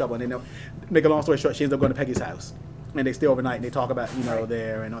want you too much trouble." And then, make a long story short, she ends up going to Peggy's house. And they stay overnight, and they talk about,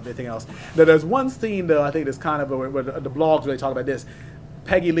 there and everything else. Now, there's one scene, though, I think that's kind of where the blogs really talk about this.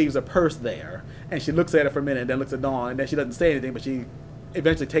 Peggy leaves a purse there, and she looks at it for a minute, and then looks at Dawn, and then she doesn't say anything, but she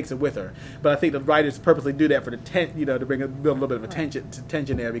eventually takes it with her. But I think the writers purposely do that for the to build a little bit of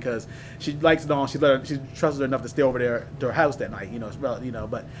tension there, because she likes Dawn, she trusts her enough to stay over there to her house that night,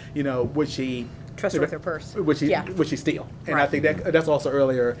 but would she trust her with her purse? Would she steal? And I think that's also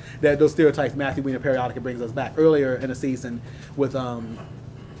earlier, that those stereotypes Matthew Weiner periodically brings us back earlier in the season with her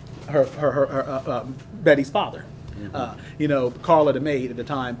Betty's father. Carla, the maid at the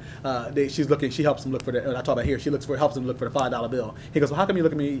time, she helps him look for I talk about here, helps him look for the $5 bill. He goes, "Well, how come you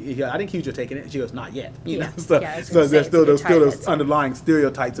look at me?" I didn't accuse you of taking it. She goes, "Not yet." So there's still those underlying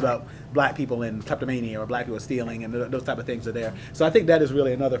stereotypes about black people and kleptomania, or black people stealing, and those type of things are there. So I think that is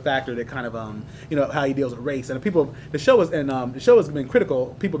really another factor that kind of how he deals with race. And the show has been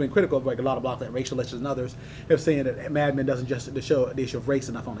critical. People have been critical of, like, a lot of blogs like Racialists and others have saying that Mad Men doesn't just show the issue of race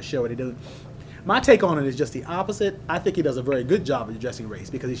enough on the show. They do. My take on it is just the opposite. I think he does a very good job of addressing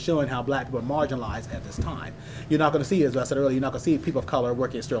race, because he's showing how black people are marginalized at this time. You're not going to see, as I said earlier, you're not going to see people of color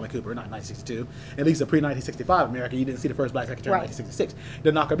working at Sterling Cooper, not in 1962. At least in pre-1965 America, you didn't see the first black secretary in 1966.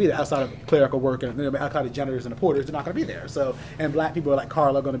 They're not going to be there outside of clerical work and outside of janitors and the porters. They're not going to be there. So, and black people like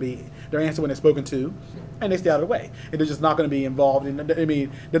Carla are going to be their answer when they're spoken to, and they stay out of the way. And they're just not going to be involved. They're not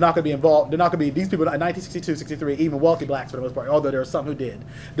going to be involved. They're not going to be, these people in 1962, 63, even wealthy blacks for the most part, although there are some who did.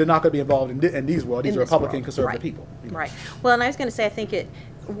 They're not going to be involved in these worlds. These are Republican conservative people. Right. Well, and I was going to say, I think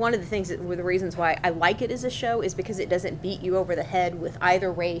one of the things that were the reasons why I like it as a show is because it doesn't beat you over the head with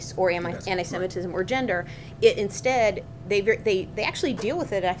either race or anti-Semitism or gender. It instead, they actually deal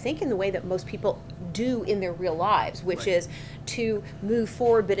with it, I think, in the way that most people do in their real lives, which is to move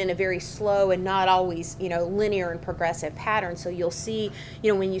forward, but in a very slow and not always, linear and progressive pattern. So you'll see,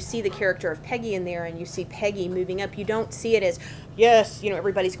 when you see the character of Peggy in there and you see Peggy moving up, you don't see it as, yes,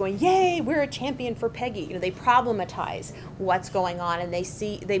 everybody's going, yay, we're a champion for Peggy. They problematize what's going on, and they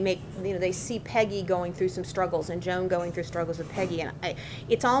see Peggy going through some struggles and Joan going through struggles with Peggy, and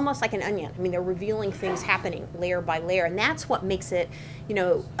it's almost like an onion. I mean, they're revealing things happening layer by layer, and that's what makes it,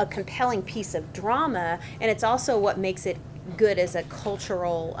 a compelling piece of drama, and it's also what makes it good as a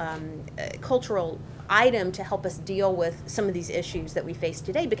cultural item to help us deal with some of these issues that we face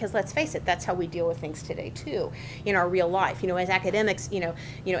today, because let's face it, that's how we deal with things today too in our real life. As academics,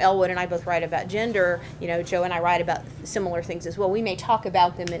 Elwood and I both write about gender, Joe and I write about similar things as well. We may talk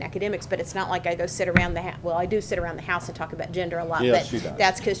about them in academics, but it's not like I go sit around the house. Well, I do sit around the house and talk about gender a lot, yes, but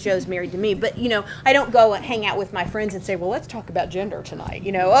that's because Joe's married to me. But I don't go and hang out with my friends and say, well, let's talk about gender tonight.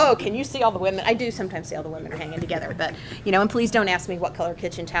 Oh, can you see all the women? I do sometimes see all the women are hanging together, but and please don't ask me what color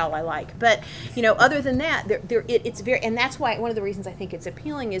kitchen towel I like. But other than that, it's very, and that's why one of the reasons I think it's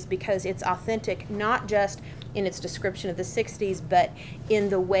appealing is because it's authentic, not just in its description of the 60s, but in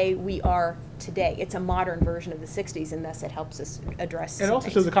the way we are today. It's a modern version of the 60s, and thus it helps us address And it also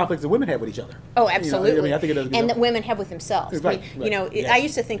shows the conflicts that women have with each other. Oh, absolutely. I think it does. And that women have with themselves. Right, I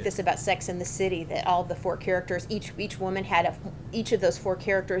used to think this about Sex and the City, that all of the four characters, each woman had each of those four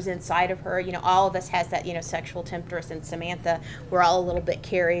characters inside of her. All of us has that, sexual temptress, and Samantha, we're all a little bit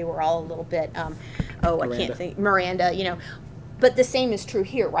Carrie, we're all a little bit, Miranda, But the same is true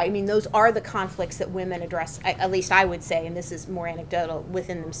here, right? I mean, those are the conflicts that women address, at least I would say, and this is more anecdotal,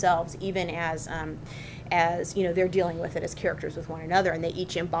 within themselves, even as they're dealing with it as characters with one another, and they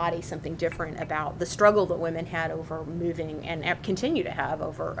each embody something different about the struggle that women had over moving and continue to have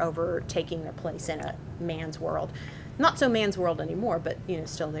over taking their place in a man's world. Not so man's world anymore, but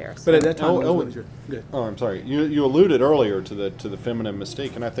still there. So. But at that time, good. Oh, I'm sorry. You alluded earlier to the feminine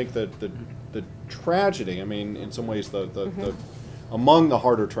mystique, and I think that the tragedy. I mean, in some ways, the among the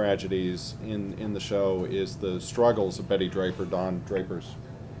harder tragedies in the show is the struggles of Betty Draper, Don Draper's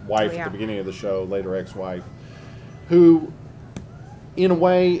wife at the beginning of the show, later ex-wife, who, in a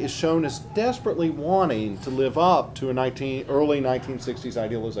way, is shown as desperately wanting to live up to early 1960s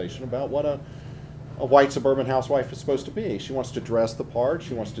idealization about what a white suburban housewife is supposed to be. She wants to dress the part.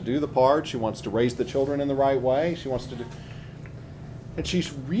 She wants to do the part. She wants to raise the children in the right way. She wants to do... And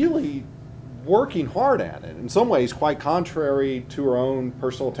she's really working hard at it. In some ways, quite contrary to her own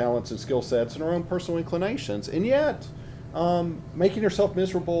personal talents and skill sets and her own personal inclinations. And yet, making herself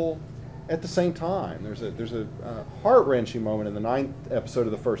miserable at the same time. There's a heart-wrenching moment in the 9th episode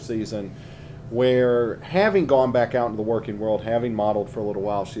of the first season where having gone back out into the working world, having modeled for a little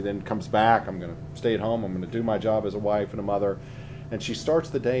while, she then comes back. I'm going to stay at home. I'm going to do my job as a wife and a mother. And she starts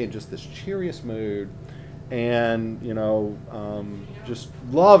the day in just this cheeriest mood and, just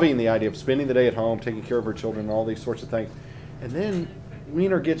loving the idea of spending the day at home, taking care of her children and all these sorts of things. And then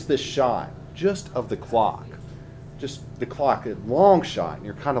Weiner gets this shot just of the clock. Just the clock, a long shot. And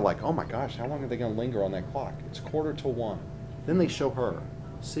you're kind of like, oh my gosh, how long are they going to linger on that clock? It's 1:45. Then they show her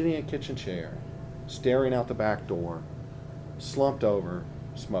sitting in a kitchen chair, staring out the back door, slumped over,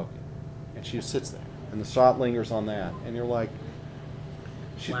 smoking. And she just sits there. And the shot lingers on that. And you're like,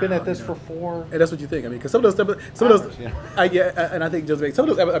 she's been at this for 4. And that's what you think. I mean, because some of those, and I think just some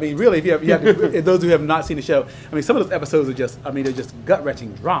of those. I mean, really, if those who have not seen the show, I mean, some of those episodes are just, I mean, they're just gut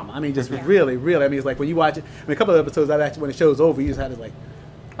wrenching drama. I mean, just really. I mean, it's like when you watch it. I mean, a couple of episodes I've actually, when the show's over, you just had this like,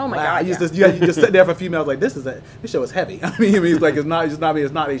 oh my wow. God, you just sit there for a few minutes like this show is heavy. I mean, it's like it's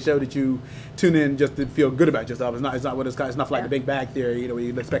not a show that you tune in just to feel good about yourself. It's not what it's not like the Big Bang Theory, where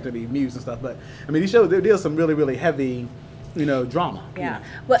you expect to be amused and stuff. But I mean, these shows they deal with some really heavy, drama. Yeah.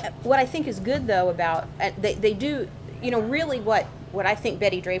 What I think is good though about they do, really what I think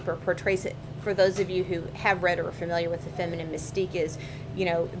Betty Draper portrays it. For those of you who have read or are familiar with the feminine mystique is,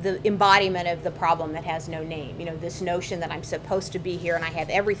 the embodiment of the problem that has no name. This notion that I'm supposed to be here and I have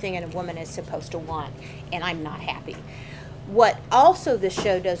everything and a woman is supposed to want and I'm not happy. What also this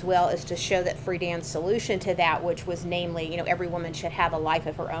show does well is to show that Friedan's solution to that, which was namely, every woman should have a life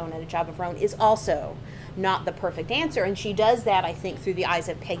of her own and a job of her own, is also not the perfect answer. And she does that, I think, through the eyes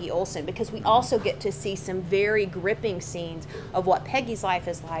of Peggy Olson, because we also get to see some very gripping scenes of what Peggy's life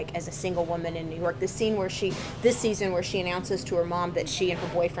is like as a single woman in New York. This season where she announces to her mom that she and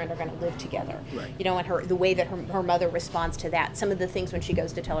her boyfriend are going to live together. Right. And the way that her mother responds to that. Some of the things when she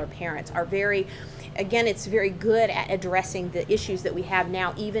goes to tell her parents are very, again, it's very good at addressing the issues that we have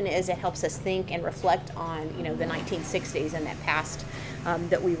now, even as it helps us think and reflect on, the 1960s and that past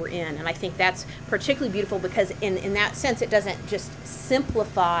that we were in. And I think that's particularly beautiful because in that sense, it doesn't just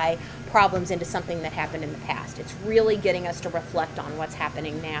simplify problems into something that happened in the past. It's really getting us to reflect on what's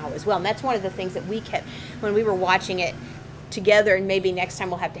happening now as well. And that's one of the things that we kept when we were watching it together, and maybe next time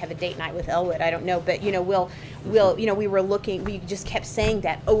we'll have to have a date night with Elwood, I don't know, but we just kept saying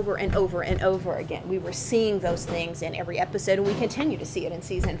that over and over and over again. We were seeing those things in every episode, and we continue to see it in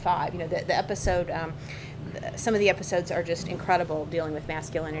season 5. The episode, some of the episodes are just incredible, dealing with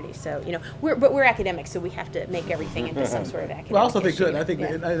masculinity. So we're academics, so we have to make everything into some sort of academic. Well, I also think good. I think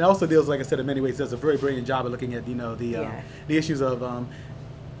it also deals, like I said, in many ways, does a very brilliant job of looking at the issues of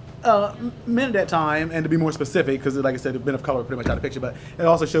men at that time, and to be more specific, because like I said, the men of color are pretty much out of the picture, but it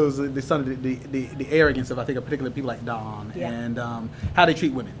also shows the arrogance of, I think, of particularly people like Don and how they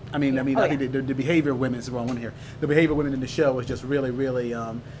treat women. I think the behavior of women is the wrong one here. The behavior of women in the show is just really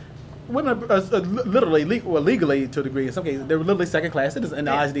women are literally, legally to a degree, in some cases, they're literally second-class citizens in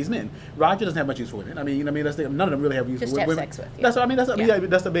the eyes of these men. Roger doesn't have much use for women. none of them really have use for women. Just have sex with.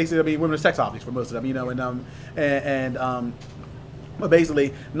 That's the basic. Women are sex objects for most of them. But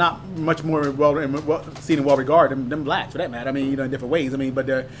basically, not much more seen and well regarded than blacks, for that matter. In different ways. But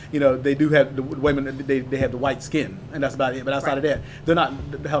they're, they do have the women. They have the white skin, and that's about it. But outside of that, they're not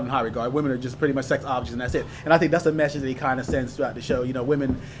held in high regard. Women are just pretty much sex objects, and that's it. And I think that's a message that he kind of sends throughout the show.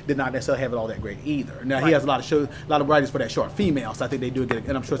 Women did not necessarily have it all that great either. Now he has a lot of writers for that short female, so I think they do get it.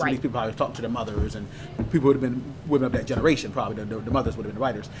 And I'm sure some of these people probably talk to their mothers and people would have been women of that generation. Probably the mothers would have been the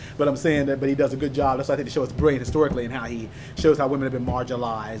writers. But I'm saying that, but he does a good job. That's why I think the show is brilliant historically, and how he shows how women have been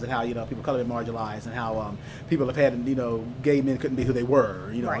marginalized, and how people of color have been marginalized, and how people have had gay men couldn't be who they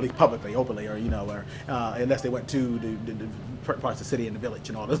were, at least publicly, openly, or unless they went to the parts of the city and the village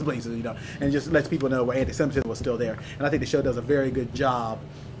and all those places, and just lets people know where anti-Semitism was still there. And I think the show does a very good job,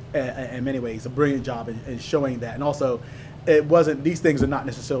 in many ways, a brilliant job in showing that. And also, these things are not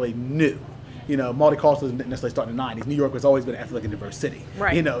necessarily new. Multiculturalism didn't necessarily start in the 90s. New York has always been an ethnically diverse city.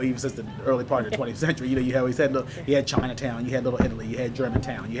 Right. Even since the early part of the 20th century. You had Chinatown, you had Little Italy, you had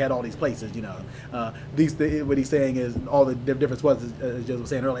Germantown, you had all these places. What he's saying is all the difference was, as Joseph was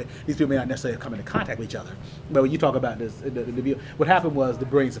saying earlier, these people may not necessarily come into contact with each other. But when you talk about this, what happened was the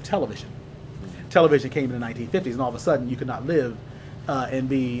brilliance of television. Television came in the 1950s, and all of a sudden you could not live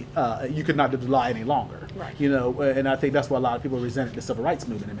you could not lie any longer. Right. And I think that's why a lot of people resented the civil rights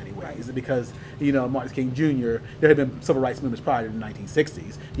movement in many ways, because Martin King Jr. There had been civil rights movements prior to the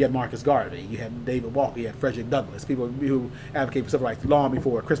 1960s. You had Marcus Garvey, you had David Walker, you had Frederick Douglass, people who advocated for civil rights long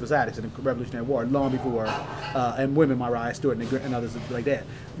before Crispus Attucks in the Revolutionary War, long before, and women, Mariah Stewart and others like that,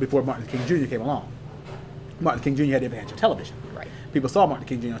 before Martin King Jr. came along. Martin King Jr. had the advantage of television. Right. People saw Martin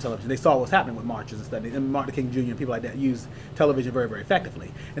King Jr. on television. They saw what was happening with marches and stuff. And Martin King Jr. and people like that used television very, very effectively.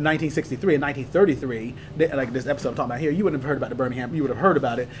 In 1963 and 1933, like this episode I'm talking about here, you wouldn't have heard about the Birmingham. You would have heard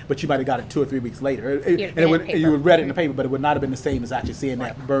about it, but you might have got it 2 or 3 weeks later. You would read it in the paper, but it would not have been the same as actually seeing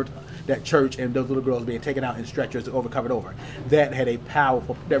that burnt, that church and those little girls being taken out in stretchers covered over. That had that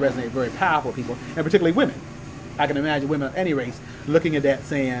resonated very powerful with people, and particularly women. I can imagine women of any race looking at that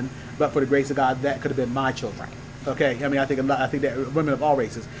saying, but for the grace of God, that could have been my children. Okay, I mean, I think that women of all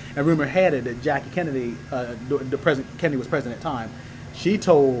races. And rumor had it that Jackie Kennedy, the president, Kennedy was president at the time. She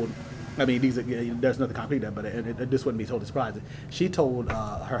told, I mean, there's nothing concrete there, but this wouldn't be totally surprising. She told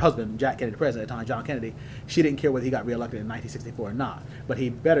her husband, Jack Kennedy, the president at the time, John Kennedy, she didn't care whether he got reelected in 1964 or not, but he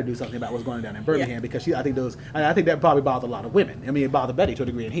better do something about what's going on down in Birmingham because I think that probably bothered a lot of women. I mean, it bothered Betty to a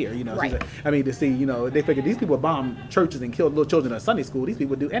degree in here. Right. To see, they figured these people bomb churches and killed little children at Sunday school. These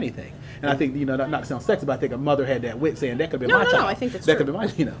people would do anything. And I think, not to sound sexist, but I think a mother had that wit saying that could be my child. No, I think that's true. That could be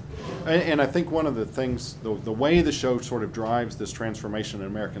my, And I think one of the things, the way the show sort of drives this transformation in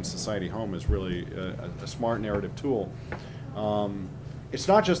American society home is really a smart narrative tool. It's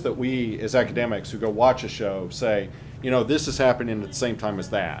not just that we, as academics who go watch a show, say, this is happening at the same time as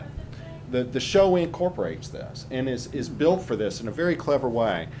that. The show incorporates this and is built for this in a very clever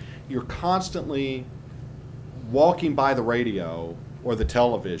way. You're constantly walking by the radio or the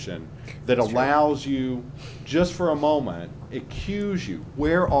television that allows you, just for a moment, it cues you.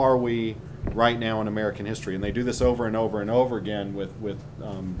 Where are we right now in American history? And they do this over and over and over again with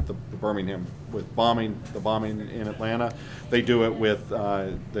the Birmingham, with the bombing in Atlanta. They do it with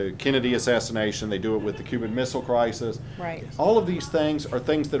the Kennedy assassination. They do it with the Cuban Missile Crisis. Right. All of these things are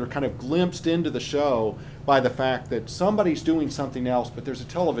things that are kind of glimpsed into the show by the fact that somebody's doing something else, but there's a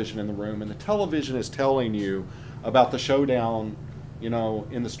television in the room, and the television is telling you about the showdown,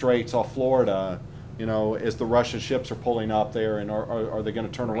 in the Straits off Florida, as the Russian ships are pulling up there, and are they going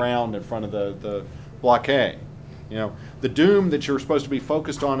to turn around in front of the blockade? The doom that you're supposed to be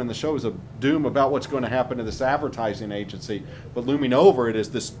focused on in the show is a doom about what's going to happen to this advertising agency, but looming over it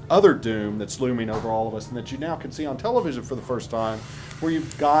is this other doom that's looming over all of us, and that you now can see on television for the first time, where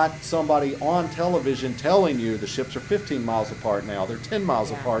you've got somebody on television telling you the ships are 15 miles apart now, they're 10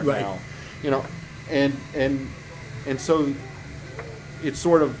 miles apart now, and so it's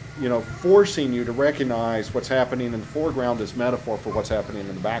sort of, forcing you to recognize what's happening in the foreground as metaphor for what's happening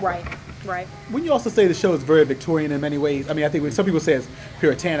in the background. Right. Wouldn't you also say the show is very Victorian in many ways? I mean, I think when some people say it's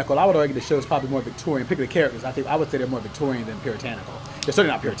puritanical, I would argue the show is probably more Victorian. Particularly the characters, I would say they're more Victorian than puritanical. They're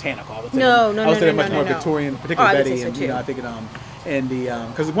certainly not puritanical. I would say they're much more Victorian, particularly Betty. And I think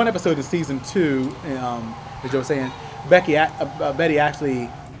because one episode in season 2, as Joe was saying, Betty actually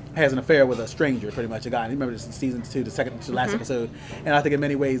has an affair with a stranger, pretty much, a guy. And remember this in season 2, the last episode. And I think in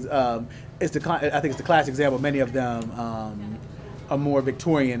many ways, it's the classic example. Many of them are more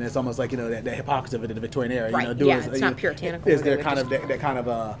Victorian. It's almost like that hypocrisy of it in the Victorian era. Right. It's not puritanical. Is their kind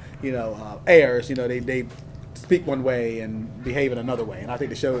of heirs? They speak one way and behave in another way. And I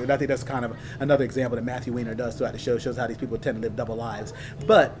think that's kind of another example that Matthew Weiner does throughout the show. Shows how these people tend to live double lives,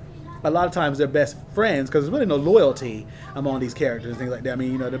 but a lot of times they're best friends because there's really no loyalty among these characters and things like that. I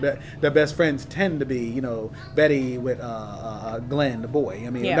mean, their best friends tend to be, Betty with Glenn, the boy.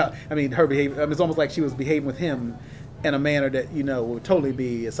 Her behavior. It's almost like she was behaving with him in a manner that would totally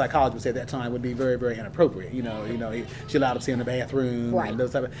be, a psychologist would say at that time, would be very, very inappropriate. She allowed him to see in the bathroom and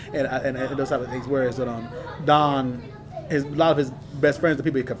those type of things. Whereas Don, a lot of his best friends, the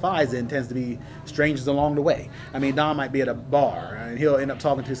people he confides in, tends to be strangers along the way. I mean, Don might be at a bar and he'll end up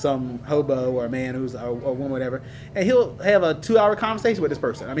talking to some hobo or a man who's a woman, whatever, and he'll have a 2-hour conversation with this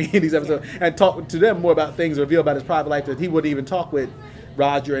person. I mean, these episodes, and talk to them more about things, reveal about his private life that he wouldn't even talk with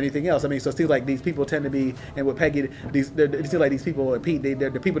Roger or anything else. I mean, so it seems like these people tend to be, and with Peggy, it seems like these people and Pete, they're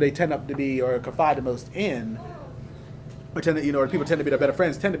the people they tend up to be or confide the most in. Or people tend to be their better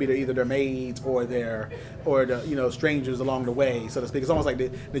friends, tend to be either their maids or the strangers along the way, so to speak. It's almost like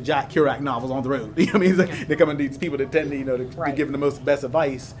the Jack Kerouac novels on the road. I mean, they come in, these people that tend to to give them the best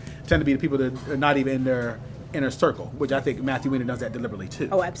advice tend to be the people that are not even in their inner circle, which I think Matthew Weiner does that deliberately too.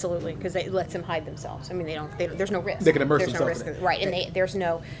 Oh, absolutely, because it lets them hide themselves. I mean, there's no risk. They can immerse themselves. No risk, right? And there's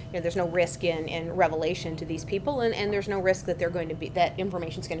no risk in revelation to these people, and there's no risk that that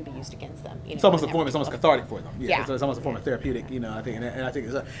information's going to be used against them. It's almost it's almost cathartic for them. Yeah. It's almost a form of therapeutic. I think, and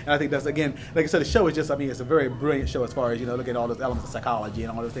I think that's, again, like I said, the show is just, it's a very brilliant show as far as look at all those elements of psychology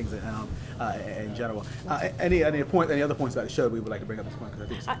and all those things in general. Any other points about the show we would like to bring up at this point?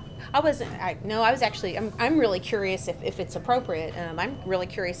 Because I think I was actually I'm really curious if it's appropriate. I'm really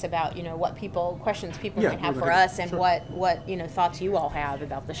curious about what questions people might have for us, and sure. what thoughts you all have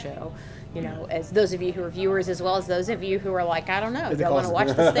about the show. As those of you who are viewers, as well as those of you who are like, I don't know, do I want to watch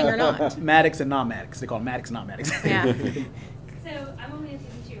this thing or not? Maddox and non-Maddox. They call them Maddox and non-Maddox. Yeah. So I'm only in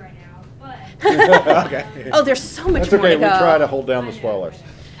season 2 right now, but Okay. Oh, there's so much That's more okay. to We go. try to hold down the spoilers.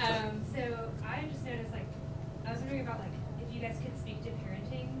 So I just noticed, like, I was wondering about, like, if you guys could speak to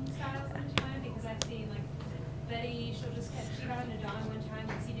parenting styles at the time, because I've seen, like, Betty, she got into Dawn one time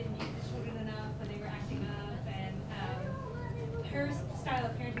because he didn't use the children enough when they were acting up, and her style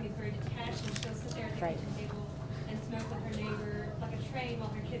of parenting is very detached, and she'll sit there at the Right. kitchen table and smoke with her neighbor like a train while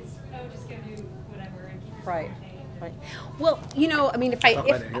her kids, just go do whatever and keep her Right. entertained. Right. Well, I mean, Talk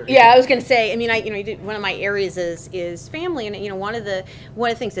about it here. I was going to say, I mean, one of my areas is family, and one of the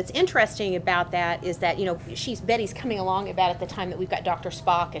things that's interesting about that is that Betty's coming along about at the time that we've got Dr.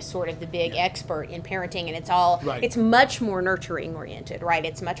 Spock as sort of the big expert in parenting, and it's much more nurturing oriented, right?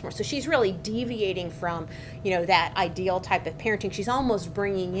 It's much more, so she's really deviating from that ideal type of parenting. She's almost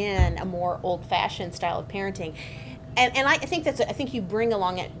bringing in a more old-fashioned style of parenting. And I think you bring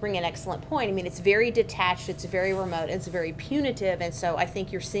an excellent point. I mean, it's very detached, it's very remote, it's very punitive, and so I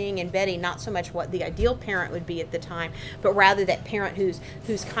think you're seeing in Betty not so much what the ideal parent would be at the time, but rather that parent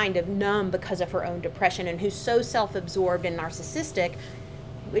who's kind of numb because of her own depression, and who's so self-absorbed and narcissistic,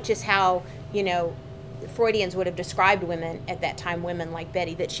 which is how Freudians would have described women at that time, women like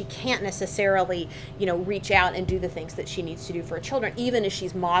Betty, that she can't necessarily, reach out and do the things that she needs to do for her children, even as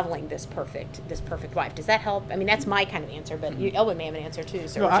she's modeling this perfect wife. Does that help? I mean, that's my kind of answer, but Elwood may have an answer too.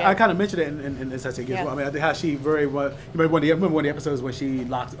 So I kind of mentioned it in this essay as well. I mean, how she very well. You remember one of the episodes when she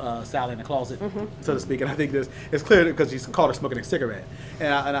locked Sally in the closet, so to speak. And I think it's clear because she's caught her smoking a cigarette.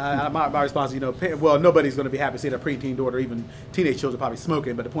 And my response is, well, nobody's going to be happy to see their preteen daughter, even teenage children, probably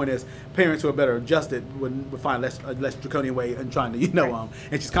smoking. But the point is, parents who are better adjusted would find a less draconian way in trying to, and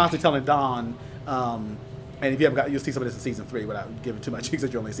she's constantly telling Dawn, and if you haven't you'll see some of this in season 3 without giving too much,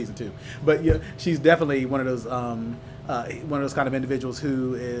 because you're only in season 2. But she's definitely one of those kind of individuals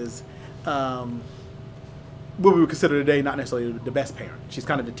who is what we would consider today not necessarily the best parent. She's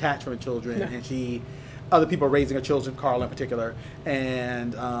kind of detached from her children, and other people are raising her children, Carl in particular,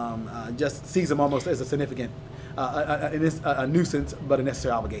 and just sees them almost as a significant a nuisance, but a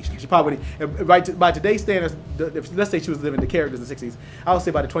necessary obligation. She probably, by today's standards, let's say she was living the characters in the 60s, I would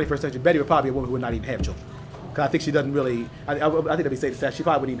say by the 21st century, Betty would probably be a woman who would not even have children. Because I think she doesn't really, I think that'd be safe to say, she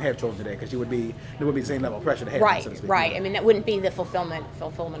probably wouldn't even have children today, because there wouldn't be the same level of pressure to have them, so to speak. Right. I mean, that wouldn't be the fulfillment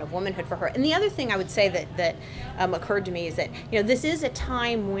of womanhood for her. And the other thing I would say that occurred to me is that, this is a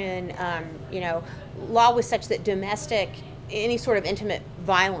time when, law was such that any sort of intimate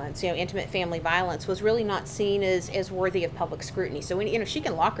violence, intimate family violence, was really not seen as worthy of public scrutiny. So when she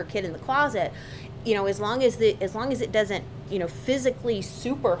can lock her kid in the closet, as long as it doesn't physically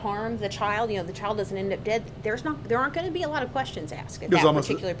super harm the child, the child doesn't end up dead, there aren't going to be a lot of questions asked at that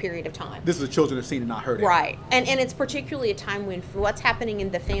particular period of time. This is the children are seen and not heard. Right, and it's particularly a time when what's happening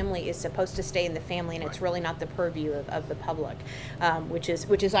in the family is supposed to stay in the family, and it's really not the purview of the public, which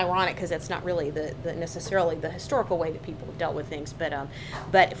is ironic, because that's not really the necessarily the historical way that people have dealt with things,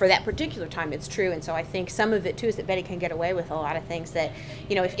 but for that particular time it's true. And so I think some of it too is that Betty can get away with a lot of things that,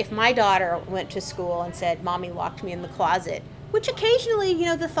 if my daughter went to school and said, "Mommy locked me in the closet," which occasionally,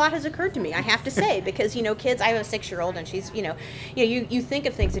 the thought has occurred to me, I have to say, because, kids, I have a 6-year-old, and she's, you think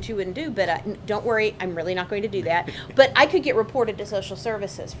of things that you wouldn't do, but don't worry, I'm really not going to do that. But I could get reported to social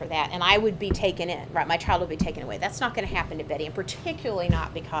services for that, and I would be taken in, right? My child would be taken away. That's not going to happen to Betty, and particularly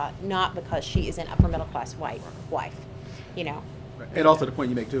not because she is an upper middle class wife, And also the point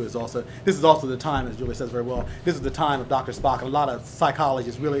you make too is this is also the time, as Julie says very well, this is the time of Dr. Spock, and a lot of psychology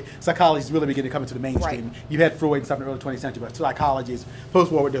is really beginning to come into the mainstream. Right. You've had Freud and stuff in the early 20th century, but psychology is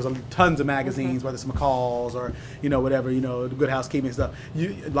post-war. There's tons of magazines, whether it's McCall's or whatever, the Good Housekeeping and stuff.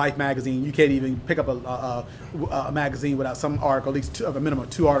 Life magazine, you can't even pick up a magazine without some article, at least a minimum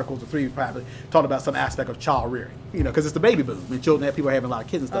of 2 articles or 3 probably, talking about some aspect of child rearing. Because it's the baby boom, and people are having a lot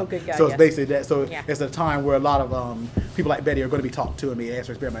of kids and stuff. Oh, good God, so it's basically that. So yeah. It's a time where a lot of people like Betty are going to be talked to and be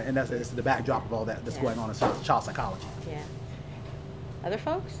answer experiment, and it's the backdrop of all that's going on in child psychology. Yeah. Other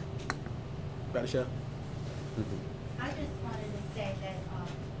folks? Better show. I just wanted to say that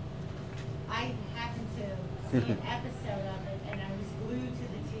I happened to see an episode of it, and I was glued to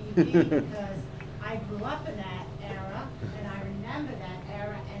the TV because I grew up in that era, and I remember that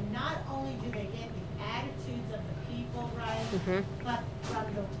era. And not only do they get the attitudes of the people right, but from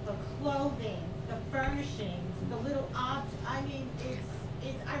the clothing, the furnishings, the little objects. I mean,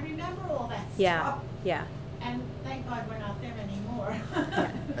 I remember all that stuff. Yeah. And thank God we're not there anymore.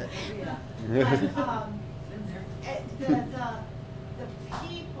 Yeah. But, the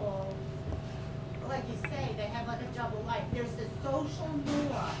people, like you say, they have like a double life. There's the social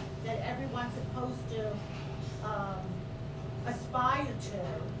norm that everyone's supposed to aspire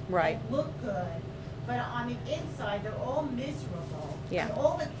to, Right. and look good, but on the inside they're all miserable. Yeah. And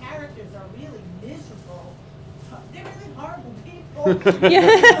all the characters are really miserable. They're really horrible people.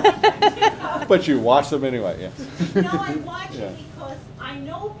 Yeah. But you watch them anyway, yes. No, I watch Yeah. it because I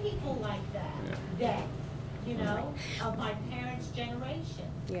know people like that. Yeah. Then, you know, of my parents' generation.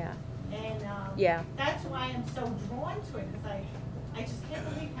 Yeah. And Yeah. that's why I'm so drawn to it, because I just can't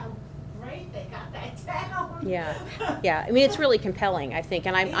believe how great they got that down. Yeah, yeah. I mean, it's really compelling, I think.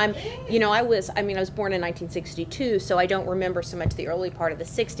 And I'm, you know, I was born in 1962, so I don't remember so much the early part of the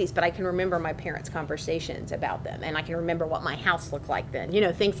 60s, but I can remember my parents' conversations about them, and I can remember what my house looked like then, you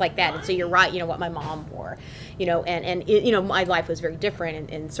know, things like that. And so you're right, you know, what my mom wore, you know, and it, you know, my life was very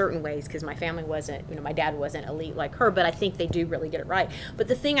different in certain ways because my family wasn't, you know, my dad wasn't elite like her, but I think they do really get it right. But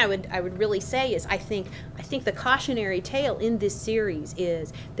the thing I would really say is I think the cautionary tale in this series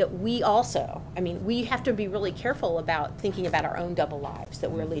is that we also, I mean, we have to be really careful about thinking about our own double lives that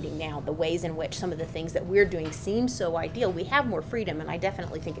we're leading now, the ways in which some of the things that we're doing seem so ideal. We have more freedom, and I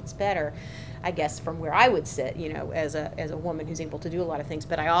definitely think it's better, I guess, from where I would sit, you know, as a woman who's able to do a lot of things.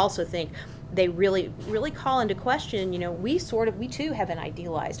 But I also think they really call into question, you know, we too have an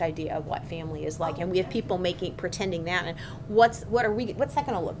idealized idea of what family is like, and we have people pretending that, and what's that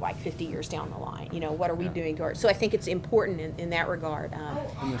going to look like 50 years down the line? You know, what are we doing to our? So I think it's important in that regard.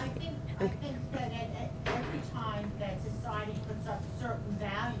 I think that at every time that society puts up certain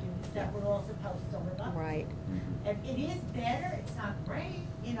values that we're all supposed to live up to. Right. And it is better. It's not great,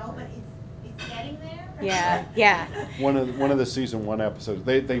 you know, but it's getting there. Yeah, yeah. One of the season 1 episodes,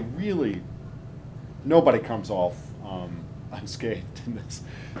 they really, nobody comes off unscathed in this.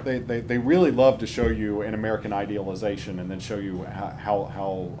 They really love to show you an American idealization and then show you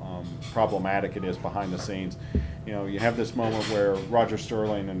how problematic it is behind the scenes. You know, you have this moment where Roger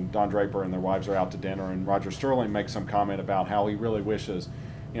Sterling and Don Draper and their wives are out to dinner, and Roger Sterling makes some comment about how he really wishes,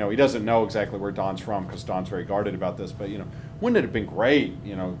 you know, he doesn't know exactly where Don's from because Don's very guarded about this, but, you know, wouldn't it have been great,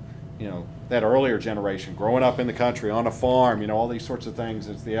 you know, that earlier generation growing up in the country on a farm, you know, all these sorts of things.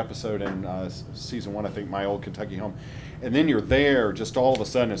 It's the episode in season 1, I think, My Old Kentucky Home. And then you're there, just all of a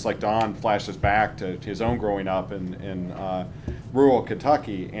sudden, it's like Don flashes back to his own growing up in rural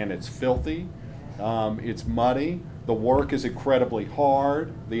Kentucky, and it's filthy, it's muddy, the work is incredibly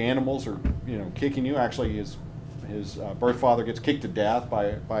hard, the animals are, you know, kicking you. Actually, his birth father gets kicked to death by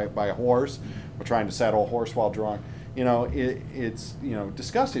a horse for trying to saddle a horse while drunk. You know, it's, you know,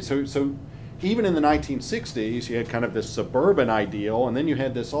 disgusting. So even in the 1960s, you had kind of this suburban ideal, and then you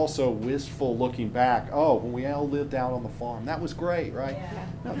had this also wistful looking back. Oh, when we all lived out on the farm, that was great, right? Yeah.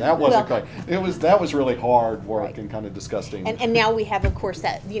 No, that wasn't great. That was really hard work, right, and kind of disgusting. And now we have, of course,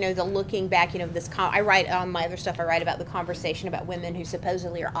 that, you know, the looking back, you know, this. I write on my other stuff. I write about the conversation about women who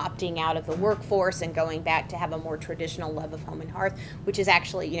supposedly are opting out of the workforce and going back to have a more traditional love of home and hearth, which is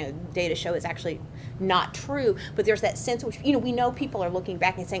actually, you know, data show is actually not true. But there's that sense in which, you know, we know people are looking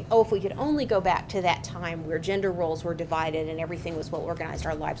back and saying, oh, if we could only go back to that time where gender roles were divided and everything was well organized,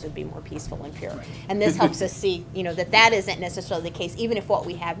 our lives would be more peaceful and pure. Right. And this helps us see, you know, that isn't necessarily the case, even if what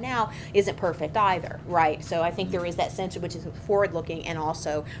we have now isn't perfect either, right? So I think there is that sense which is forward-looking and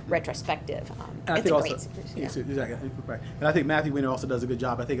also retrospective. It's a great series. Yeah. Exactly. Right. And I think Matthew Weiner also does a good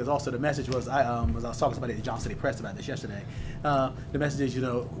job. I think it's also the message was, I was talking to somebody at the Johnson City Press about this yesterday. The message is, you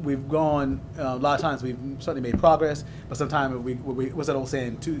know, we've gone, a lot of times we've certainly made progress, but sometimes we what's that old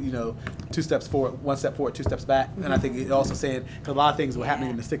saying, two steps forward, one step forward, two steps back. Mm-hmm. And I think it also saying, because a lot of things were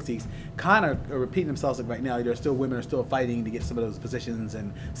happening in the 60s, kind of repeating themselves like right now. Women are still fighting to get some of those positions,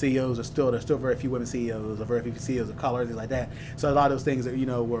 and CEOs there's still very few women CEOs, or very few CEOs of color, things like that. So a lot of those things that, you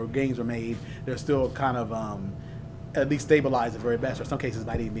know, where gains were made, they're still kind of at least stabilized at very best, or in some cases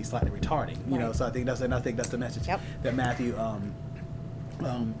might even be slightly retarding. You know, so I think that's the message that Matthew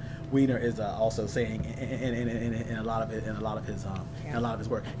Weiner is also saying in a lot of his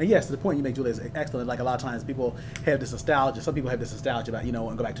work. And yes, the point you make, Julia, is excellent. Like a lot of times people have this nostalgia. Some people have this nostalgia about, you know,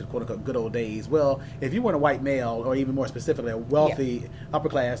 and go back to the quote unquote good old days. Well, if you weren't a white male, or even more specifically a wealthy upper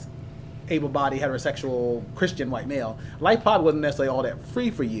class, able-bodied, heterosexual, Christian white male, life probably wasn't necessarily all that free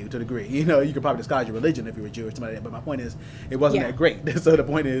for you to a degree. You know, you could probably disguise your religion if you were Jewish, something like that. But my point is, it wasn't that great. So the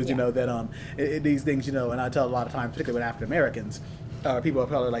point is, you know, that these things, you know, and I tell a lot of times, particularly with African Americans, people of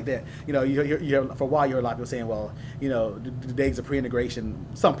color like that. You know, you hear for a while you heard a lot of people saying, well, you know, the days of pre-integration.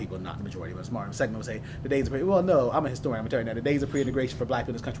 Some people, not the majority, but a smart segment will say the days of well, no, I'm a historian. I'm telling you now, the days of pre-integration for black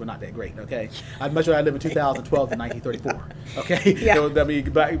people in this country were not that great. Okay, I'd much rather I live in 2012 than 1934. Okay, Yeah. I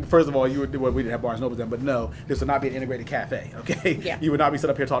mean, first of all, we didn't have Barnes Nobles then, but no, this would not be an integrated cafe. Okay, Yeah. you would not be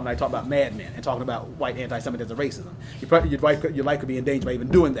sitting up here talking about Mad Men and talking about white anti-Semitism, racism. Your life could be in danger by even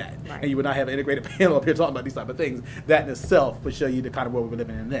doing that, Right. and you would not have an integrated panel up here talking about these type of things. That in itself would show you the kind of world we were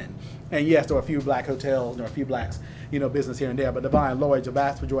living in then. And yes, there were a few black hotels, there were a few blacks, you know, business here and there, but by and large, the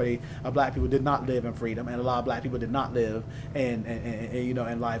vast majority of black people did not live in freedom, and a lot of black people did not live in you know,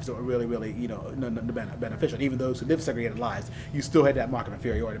 in lives that were really, really, you know, beneficial. Even those who lived segregated lives, you still had that mark of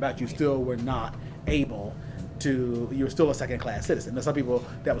inferiority about you. Still were not able to, you were still a second-class citizen. Now, some people,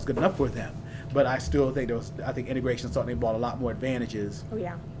 that was good enough for them, but I still think I think integration certainly brought a lot more advantages Oh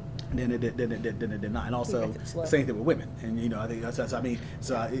yeah. than it did not. And also, Make it slow. the same thing with women. And, you know, I think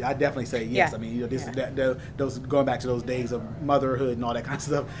I definitely say yes. Yeah. I mean, you know, Yeah. those going back to those days of motherhood and all that kind of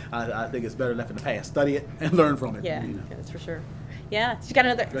stuff, I think it's better left in the past. Study it and learn from it. Yeah, You know. that's for sure. Yeah, she's got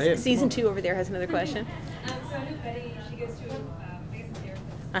another, Go ahead. season 2 over there has another question. So I know Betty, she goes to I guess a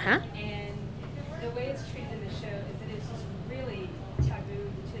therapist. Uh-huh. And the way it's treated in the show is that it's just really taboo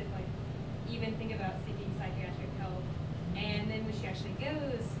to like even think about seeking psychiatric help. And then when she actually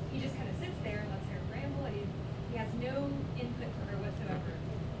goes, he just kind of sits there and lets her ramble, and he has no input for her whatsoever.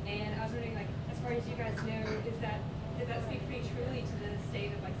 And I was wondering, like, as far as you guys know, does that speak pretty truly to the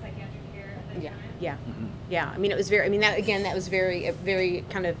state of like psychiatric care at that Yeah, time? yeah, yeah. I mean, it was very. I mean, that was very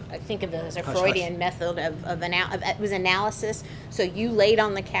kind of. I think of it as a Hush, Freudian method of it was analysis. So you laid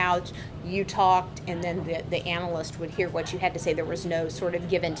on the couch, you talked, and then the analyst would hear what you had to say. There was no sort of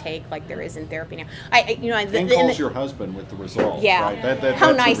give and take like there is in therapy now. And calls your husband with the results. Yeah. Right? How that's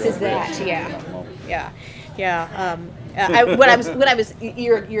a nice real is that? big- Yeah. moment. Yeah.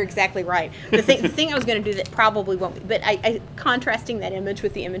 You're exactly right. The thing I was going to do that probably won't be, but I contrasting that image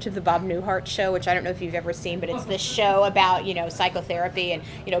with the image of the Bob Newhart show, which I don't know if you've ever seen, but it's this show about, you know, psychotherapy, and,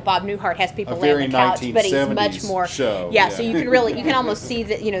 you know, Bob Newhart has people lay on the couch, but he's much 1970s more, show, yeah, yeah. so you can almost see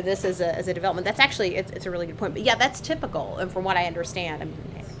that, you know, this as a development. That's actually, it's a really good point. But yeah, that's typical, and from what I understand. I mean,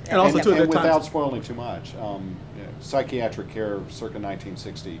 And also, too, and at times- without spoiling too much, psychiatric care circa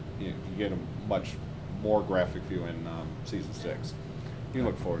 1960, you get a much more graphic view in season 6. You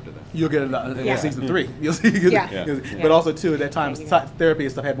look forward to that. You'll get it in Yeah. season 3. You'll see. Yeah. Yeah. But also too, at that time, There you go. therapy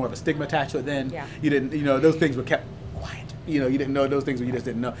and stuff had more of a stigma attached to it. Then Yeah. you didn't, you know, those things were kept quiet. You know, you didn't know those things, you just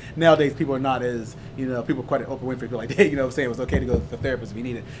didn't know. Nowadays, people are not as, you know, people quite Oprah Winfrey feel like, you know, saying it was okay to go to the therapist if you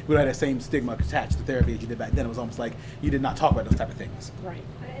needed. We don't have that same stigma attached to therapy as you did back then. It was almost like you did not talk about those type of things. right.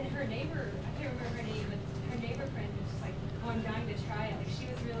 And her neighbor, I can't remember her name, but her neighbor friend was just like, oh, I'm dying to try it. Like, she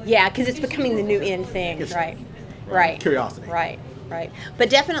was really. Yeah, because it's becoming the new in thing, It's- right? Right. Curiosity. Right. Right. But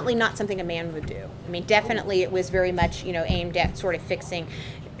definitely not something a man would do. I mean, definitely it was very much, you know, aimed at sort of fixing,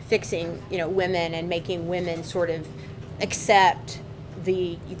 you know, women and making women sort of accept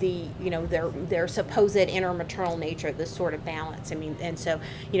the you know, their supposed inner maternal nature, this sort of balance. I mean, and so,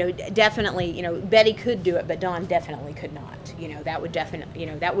 you know, definitely, you know, Betty could do it, but Dawn definitely could not. You know, that would definitely, you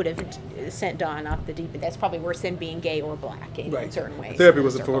know, that would have sent Dawn off the deep end. That's probably worse than being gay or black in certain ways. Therapy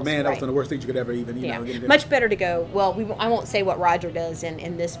was for a Circles, man. That was right. one of the worst things you could ever even, you know. Get Much better to go. Well, I won't say what Roger does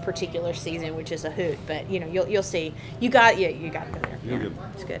in this particular season, which is a hoot. But you know, you'll see. You got to go there. You're good.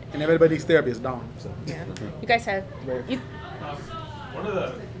 It's good. And everybody needs therapy is Dawn. So. Yeah. You guys have. Right. You, One of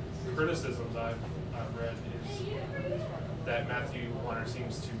the criticisms I've read is that Matthew Hunter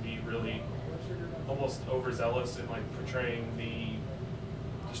seems to be really almost overzealous in like portraying the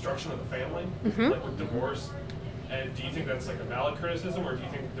destruction of the family, like with divorce. And do you think that's like a valid criticism, or do you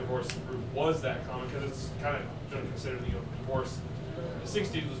think divorce was that common? Because it's kind of don't consider divorce in the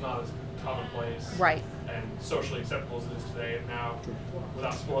 '60s was not as commonplace, Right. and socially acceptable as it is today. And now,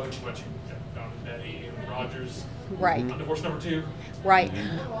 without spoiling too much, you've got Betty and Rogers right. on divorce number 2. Right.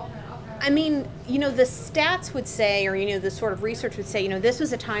 I mean, you know, the stats would say, or, you know, the sort of research would say, you know, this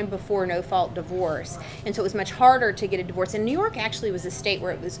was a time before no-fault divorce, and so it was much harder to get a divorce. And New York actually was a state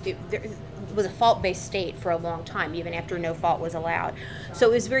where it was a fault-based state for a long time, even after no fault was allowed. So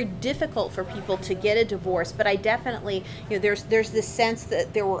it was very difficult for people to get a divorce, but I definitely, you know, there's this sense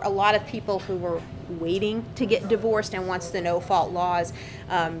that there were a lot of people who were waiting to get divorced, and once the no-fault laws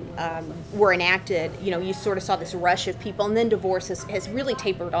were enacted, you know, you sort of saw this rush of people, and then divorce has really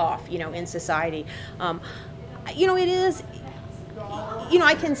tapered off, you know, in society. You know, it is, you know,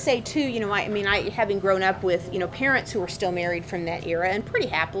 I can say too, you know, I mean, having grown up with, you know, parents who were still married from that era and pretty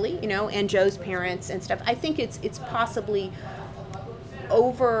happily, you know, and Joe's parents and stuff, I think it's possibly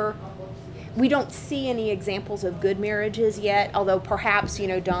we don't see any examples of good marriages yet, although perhaps,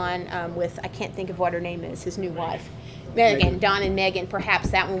 Don with, I can't think of what her name is, his new wife. Megan, Don and Megan,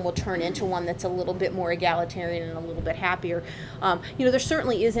 perhaps that one will turn into one that's a little bit more egalitarian and a little bit happier. There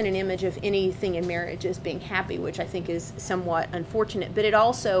certainly isn't an image of anything in marriage as being happy, which I think is somewhat unfortunate. But it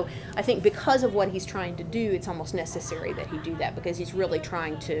also, I think because of what he's trying to do, it's almost necessary that he do that, because he's really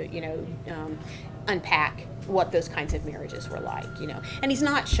trying to, unpack what those kinds of marriages were like, And he's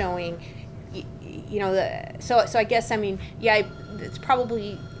not showing, so I guess, it's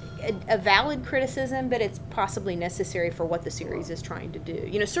probably a valid criticism, but it's possibly necessary for what the series is trying to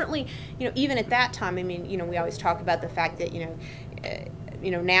do. Certainly, even at that time, we always talk about the fact that,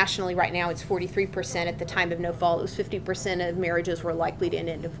 nationally right now it's 43%. At the time of No Fault, it was 50% of marriages were likely to end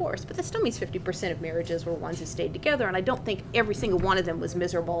in divorce. But that still means 50% of marriages were ones that stayed together, and I don't think every single one of them was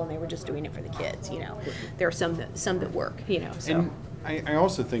miserable and they were just doing it for the kids. There are some that work. So. And I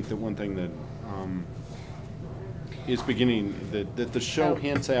also think that one thing that is beginning that the show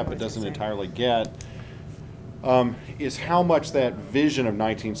hints at but doesn't entirely get is how much that vision of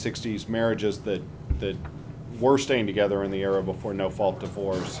 1960s marriages that were staying together in the era before no-fault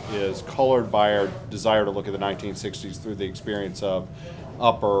divorce is colored by our desire to look at the 1960s through the experience of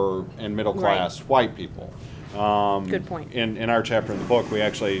upper and middle class white people. Good point. In our chapter in the book, we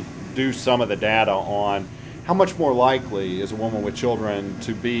actually do some of the data on how much more likely is a woman with children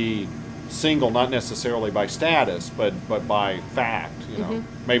to be single, not necessarily by status, but by fact.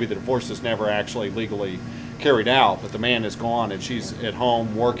 Maybe the divorce is never actually legally carried out, but the man is gone and she's at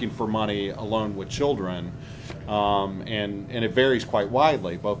home working for money, alone with children. And it varies quite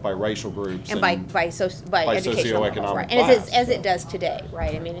widely, both by racial groups and by educational socioeconomic right. class. And as it does today,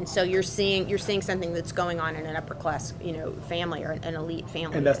 right? And so you're seeing something that's going on in an upper class, family or an elite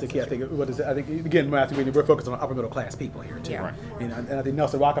family. And that's the key. I think again, Matthew, we're focused on upper middle class people here too. Yeah. Right. And I think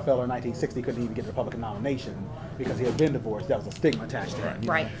Nelson Rockefeller in 1960 couldn't even get the Republican nomination because he had been divorced. That was a stigma attached to him.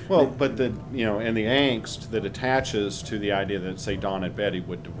 Right. Well, but and the angst that attaches to the idea that, say, Don and Betty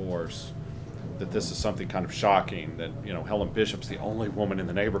would divorce, that this is something kind of shocking, that Helen Bishop's the only woman in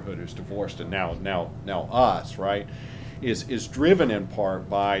the neighborhood who's divorced, and now us, right, is driven in part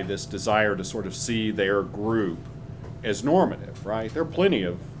by this desire to sort of see their group as normative, right? There are plenty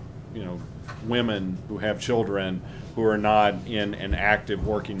of women who have children who are not in an active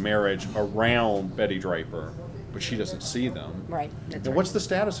working marriage around Betty Draper, but she doesn't see them. Right. That's And what's the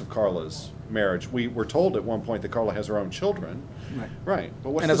status of Carla's marriage? We were told at one point that Carla has her own children. Right. But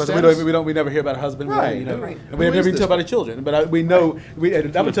what's And the that's status? we never hear about her husband. Right. Right. And we never even talk about her children. But we know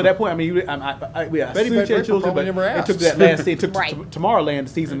up until that point. We Betty assumed she had children, probably but never it took asked. that last scene. It took Right. Tomorrowland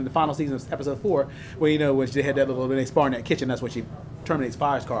season, the final season of episode 4, where when she had that little when they spar in that kitchen. That's when she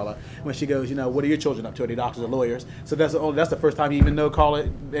fires Carla. When she goes, what are your children up to? Are they doctors or lawyers? So that's the first time you even know Carla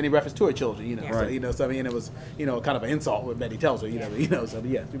any reference to her children. Right. So it was kind of an insult when Betty tells her. So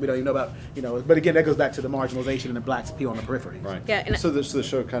yeah, we don't even know about But again, that goes back to the marginalization and the black appeal on the periphery. Right. Yeah, and So the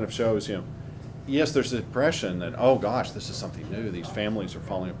show kind of shows, yes, there's the impression that, oh gosh, this is something new. These families are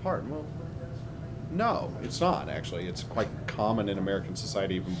falling apart. Well, no, it's not actually. It's quite common in American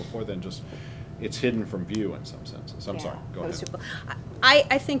society even before then. Just it's hidden from view in some senses. I'm sorry. Go ahead.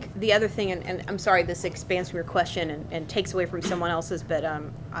 I think the other thing, and I'm sorry this expands from your question and takes away from someone else's, but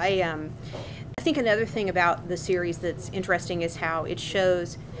I think another thing about the series that's interesting is how it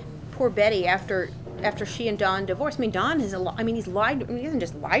shows poor Betty after she and Don divorced. Don he's lied. He hasn't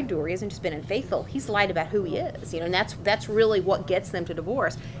just lied to her. He hasn't just been unfaithful. He's lied about who he is. And that's really what gets them to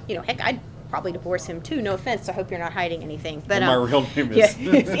divorce. Heck, I'd probably divorce him too. No offense. I hope you're not hiding anything. But my real name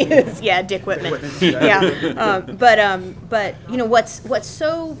is yeah, Dick Whitman. Yeah, but what's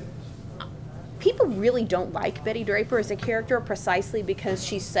so people really don't like Betty Draper as a character precisely because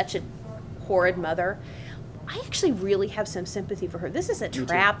she's such a horrid mother. I actually really have some sympathy for her. This is a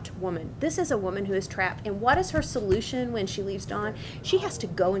trapped woman. This is a woman who is trapped. And what is her solution when she leaves Don? She has to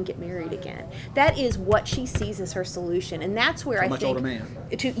go and get married again. That is what she sees as her solution. And that's where I think... To a much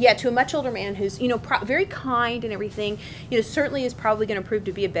older man. To a much older man who's, very kind and everything. Certainly is probably going to prove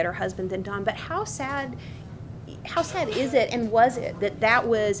to be a better husband than Don. But how sad is it, and was it, that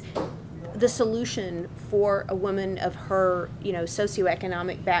was the solution for a woman of her,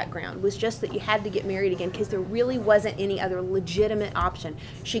 socioeconomic background, was just that you had to get married again because there really wasn't any other legitimate option.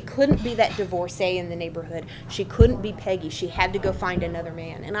 She couldn't be that divorcee in the neighborhood. She couldn't be Peggy. She had to go find another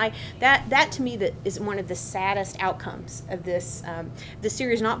man. And that to me that is one of the saddest outcomes of this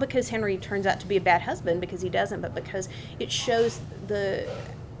series, not because Henry turns out to be a bad husband, because he doesn't, but because it shows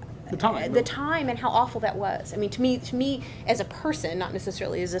the time and how awful that was. I mean, to me as a person, not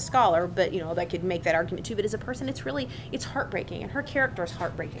necessarily as a scholar, but that could make that argument too. But as a person, it's heartbreaking, and her character is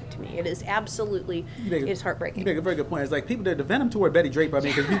heartbreaking to me. It is absolutely heartbreaking. You make a very good point. It's like people, the venom toward Betty Draper. I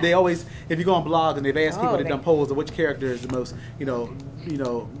mean, because they always, if you go on blogs and they've asked people, they've done polls of which character is the most,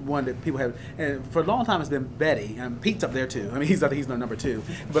 one that people have. And for a long time, it's been Betty, and Pete's up there too. I mean, he's no number 2.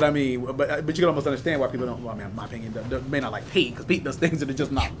 But I mean, but you can almost understand why people don't. Well, I mean, in my opinion, they may not like Pete because Pete does things that are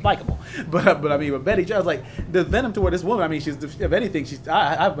just not likable. But I mean, with Betty, I was like, the venom toward this woman. I mean, she's, if anything,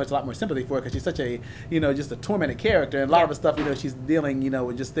 I have a lot more sympathy for her because she's such a, just a tormented character, and a lot of the stuff, she's dealing,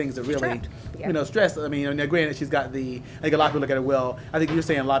 with just things that really, stress. I mean, granted, she's got I think a lot of people look at her. Well, I think you're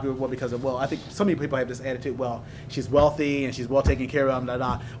saying a lot of people because of I think so many people have this attitude. Well, she's wealthy and she's well taken care of.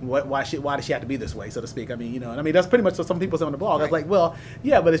 Why does she have to be this way, so to speak? I mean, I mean that's pretty much what some people say on the blog. I was like, well,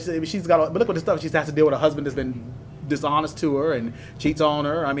 yeah, but she's got. But look at the stuff she has to deal with. A husband that's been dishonest to her and cheats on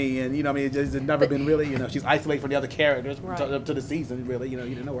her. I mean, and it's never been really, she's isolated from the other characters up to the season. Really, you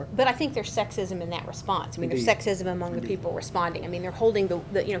didn't know her. But I think there's sexism in that response. I mean, there's sexism among the people responding. I mean, they're holding the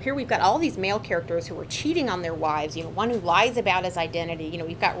here we've got all these male characters who are cheating on their wives. One who lies about his identity.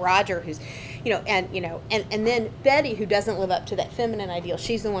 We've got Roger who's, and then Betty who doesn't live up to that feminine ideal.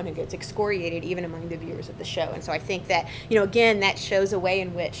 She's the one who gets excoriated even among the viewers of the show. And so I think that again that shows a way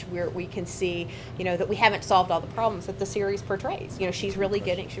in which we can see that we haven't solved all the problems that the series portrays. She's really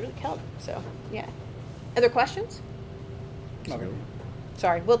killed them. So yeah. Other questions? Okay.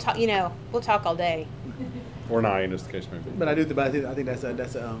 Sorry, we'll talk. We'll talk all day. Or 9, as the case may be. But I think that's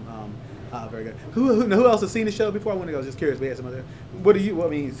very good. Who else has seen the show before? I was just curious. We had some other. What do you? I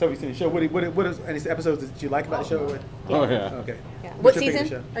mean, so you've seen the show. What is any episodes that you like about the show? Oh yeah. Okay. Yeah. What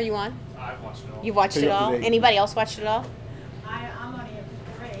season are you on? I've watched it all. You've watched it all. Anybody else watched it all? I'm only up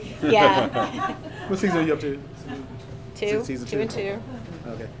to 3. Yeah. What season are you up to? 2. Season 2 and 2.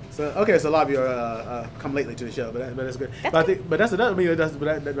 Okay. So a lot of you are come lately to the show, but that's good. That's another. I mean, that's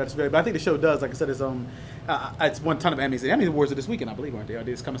very. But I think the show does, like I said, it's won a ton of Emmys. The Emmy Awards are this weekend, I believe, aren't they?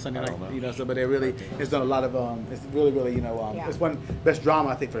 It's coming Sunday night. So but they really, it's done a lot of. It's really, it's won best drama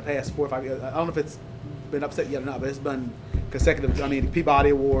I think for the past 4 or 5 years. I don't know if it's been upset yet or not, but it's been consecutive. I mean, Peabody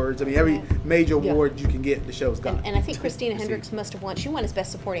Awards. I mean, every major award you can get, the show's got. And I think Christina Hendricks must have won. She won as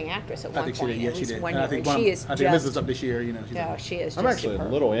Best Supporting Actress at one point. I think she did. Yeah, she did. I think Elizabeth's up this year. She is. I'm actually a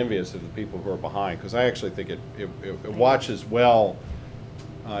little envious of the people who are behind because I actually think it watches well.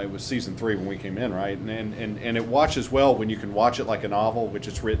 It was season 3 when we came in, right? And it watches well when you can watch it like a novel, which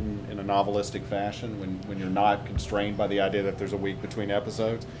is written in a novelistic fashion, when you're not constrained by the idea that there's a week between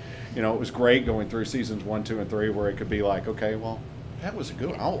episodes. It was great going through seasons 1, 2, and 3 where it could be like, okay, well, that was a good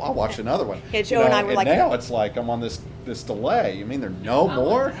one. I'll watch another one. Yeah, Joe and I were like, now it's like I'm on this delay. You mean there are no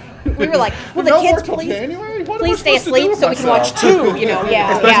more? We were like, well, the no kids, please stay asleep so we can watch 2.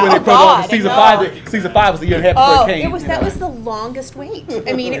 Especially when they put on season 5. Season 5 was the year and a half before it came. That was the longest wait.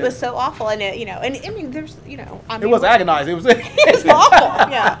 I mean, it was so awful, and and I mean, there's it was agonizing. It was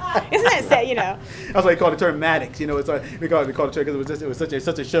awful. Yeah, isn't that sad? That's why they call the term Maddox. It's like they call it the term because it was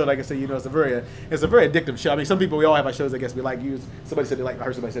such a show. Like I said, it's a very addictive show. I mean, some people we all have our shows. I guess we like. Somebody said they like. I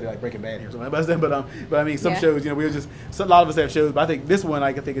heard somebody say they like Breaking Bad here or something. But I mean, some shows. We were just a lot of us have shows. But I think this one,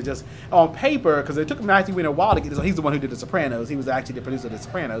 I think, is just on paper because it took him actually a while to get this. He's the one who did The Sopranos. He was actually the producer of The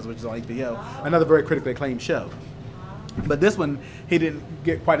Sopranos, which is on HBO, another very critically acclaimed show. But this one, he didn't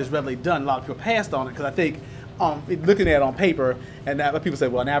get quite as readily done. A lot of people passed on it because I think. Looking at it on paper, and people say,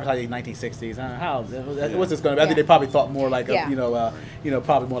 "Well, an advertising 1960s. What's this going to be?" I think they probably thought more like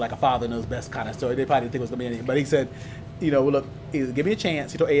probably more like a father knows best kind of story. They probably didn't think it was going to be anything. But he said, well, look, give me a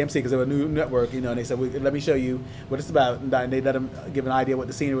chance. He told AMC because they were a new network, and they said, well, let me show you what it's about. And they let him give an idea what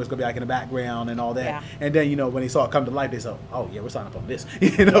the scenery was going to be like in the background and all that. Yeah. And then, when he saw it come to life, they said, oh yeah, we're signing up on this.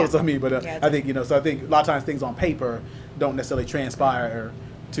 So I mean, but I think so I think a lot of times things on paper don't necessarily transpire.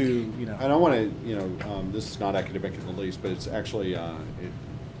 And I don't want to, this is not academic in the least, but it's actually,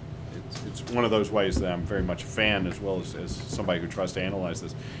 it's one of those ways that I'm very much a fan as well as somebody who tries to analyze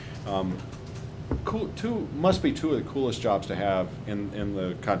this. Must be 2 of the coolest jobs to have in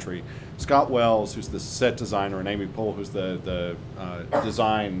the country. Scott Wells, who's the set designer, and Amy Pohl, who's the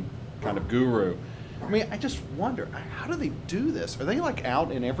design kind of guru. I mean, I just wonder, how do they do this? Are they like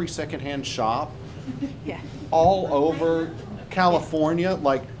out in every secondhand shop all over California,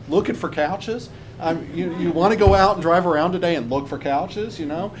 like looking for couches? You want to go out and drive around today and look for couches,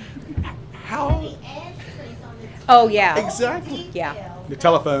 How? Oh, yeah. Exactly. Yeah. The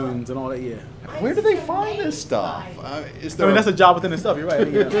telephones and all that, yeah. Where do they find this stuff? That's a job within itself, you're right.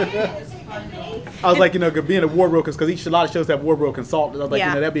 I was like, being a wardrobe, because a lot of shows have wardrobe consultants. I was like,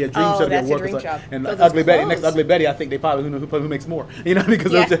 Yeah. that'd be a dream Oh, show to be a that's a wardrobe dream consultant. job. And Those Ugly Betty, clothes. next Ugly Betty, I think they probably who makes more.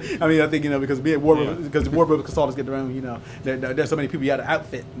 Because Yeah. I think because being wardrobe, because wardrobe consultants get their own, there's so many people you had to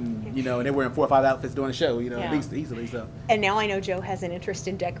outfit, and they're wearing 4 or 5 outfits during the show, Yeah. at least easily. So And now I know Joe has an interest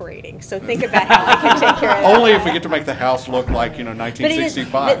in decorating, so think about how I can take care of that. Only if we get to make the house look like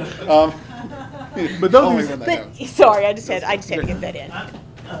 1965. But those Only are- when that But happens. sorry, I just had to get that in.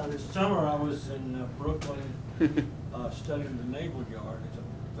 This summer I was in Brooklyn studying the naval yard. It's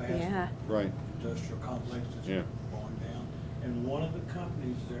a vast Yeah. Right. industrial complex that's Yeah. going down. And one of the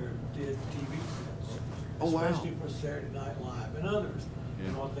companies there did TV sets, Oh, wow. especially for Saturday Night Live and others.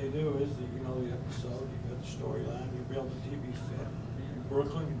 And Yeah. what they do is, that, the episode, you got the storyline, you build a TV set. In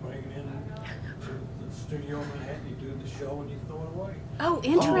Brooklyn, you bring it in to the studio in Manhattan, you do the show, and you throw it away. Oh, It's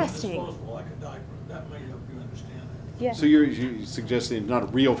interesting. disposable like a diaper. That may help you understand that. Yeah. So you're suggesting it's not a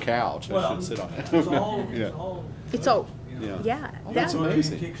real couch I Well, should sit on. it's all, Yeah. It's all- Yeah. Yeah. Oh, that's that-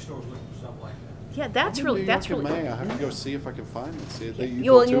 amazing. Antique stores looking for stuff like that. Yeah, that's I'm in really New that's York in really. May. I have to go see if I can find it. See it.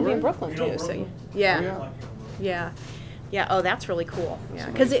 You'll be in tour it? Brooklyn You know too, so Brooklyn? yeah. Oh, yeah. Like, Yeah. Oh, that's really cool. Yeah,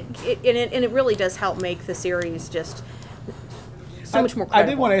 That's because it really does help make the series just so much more I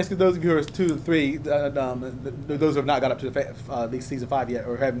credible. did want to ask you, those of you who are 2 and 3, those who have not got up to at least season 5 yet,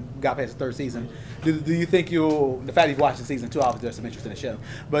 or haven't got past the 3rd season, do you think the fact you've watched the season 2, obviously there's some interest in the show,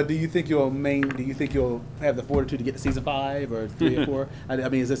 but do you think you'll have the fortitude to get to season 5 or 3 or 4? I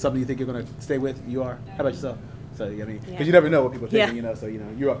mean, is this something you think you're going to stay with? You are? How about yourself? So, because Yeah. you never know what people are thinking, Yeah. so,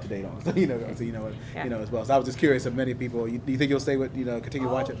 you're up to date on it, so, Yeah. as well. So I was just curious if many people, do you think you'll stay with, continue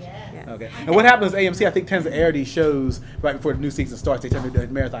to watch it? Yeah. Yeah. Okay. And what happens? AMC, I think, tends to air these shows right before the new season starts. They tend to do a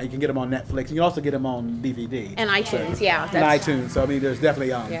marathon. You can get them on Netflix. You can also get them on DVD And iTunes, yeah. and That's, iTunes. So I mean, there's definitely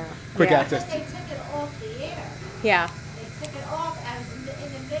Yeah. quick Yeah. access. But they took it off the air. Yeah. They took it off. I was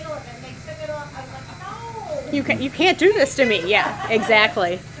in the middle of it. And they took it off. I was like, no. You can't do this to me. Yeah,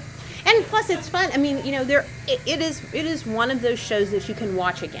 exactly. And plus, it's fun. I mean, it is one of those shows that you can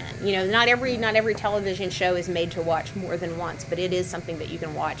watch again. Not every television show is made to watch more than once, but it is something that you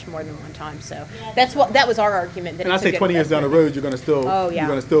can watch more than one time. So that was our argument. That And I it's a say good 20 years down the investment. road, you're Yeah.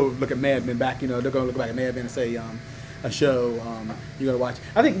 going to still look at Mad Men back. They're going to look back at Mad Men and say a show you're going to watch.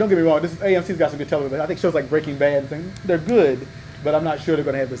 I think, don't get me wrong, AMC's got some good television. But I think shows like Breaking Bad and things, they're good. But I'm not sure they're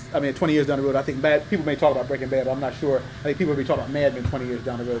going to have this. I mean, 20 years down the road, I think people may talk about Breaking Bad, but I'm not sure. I think people will be talking about Mad Men 20 years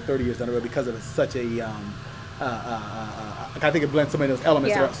down the road, 30 years down the road, because of such a. I think it blends so many of those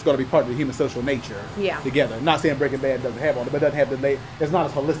elements Yeah. that are going to be part of the human social nature together. I'm not saying Breaking Bad doesn't have all that, but it doesn't have the. It's not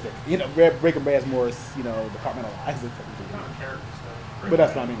as holistic. Breaking Bad is more, departmentalized. But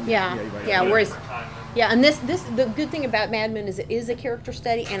that's what I mean. Yeah. you're right. Yeah. Whereas. Different time than- Yeah, and the good thing about Mad Men is it is a character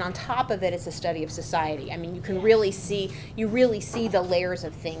study, and on top of it, it's a study of society. I mean, you really see the layers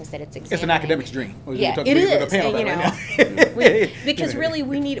of things that it's examining. It's an academic's dream. Yeah, We're it talking- we're is. panel And, right now. because really,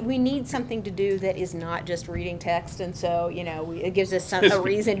 we need something to do that is not just reading text, and so it gives us a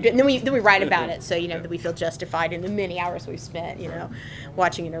reason. And then we write about it, so that we feel justified in the many hours we've spent,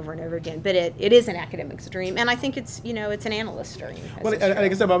 watching it over and over again. But it is an academic's dream, and I think it's an analyst's dream. Well, like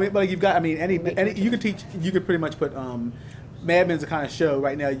I said, but you've got. I mean, any you could teach. You could pretty much put. Mad Men's the kind of show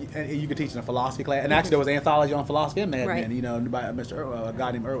right now you could teach in a philosophy class, and actually there was an anthology on philosophy in Mad Right. Men, by Mr. Irwin, a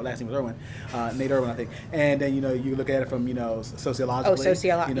guy named Irwin, last name was Irwin, Nate Irwin, I think. And then you look at it from sociologically,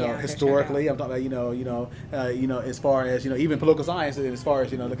 yeah, historically. I'm talking about as far as even political science, and as far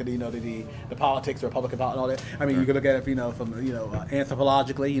as look at the politics, the Republican politics, and all that. I mean, you could look at it from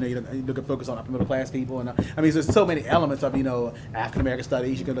anthropologically. You look at focus on upper middle class people, and I mean, there's so many elements of African American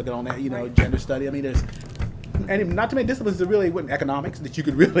studies. You could look at on that gender study. I mean, there's. And not too many disciplines that really wouldn't economics that you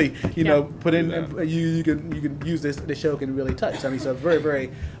could really put in. And you can use this show can really touch. I mean, so very very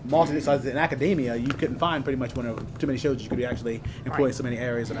multi-disciplinary. In academia, you couldn't find pretty much too many shows that you could actually employ in so many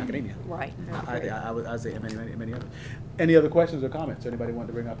areas of academia. Right. I would say many others. Any other questions or comments anybody wanted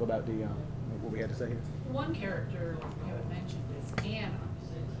to bring up about what we had to say here? One character you had mentioned is Anna,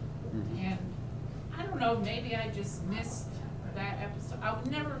 and I don't know, maybe I just missed that episode. I was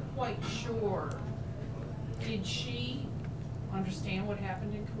never quite sure. Did she understand what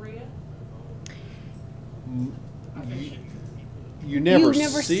happened in Korea? You never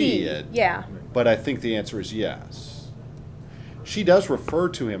never see it. Yeah. But I think the answer is yes. She does refer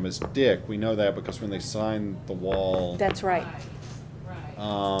to him as Dick. We know that because when they signed the wall, That's right.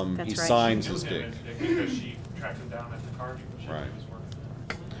 Right. That's he right. signs She as was Dick. him because she tracked him down at the car dealership Right. he was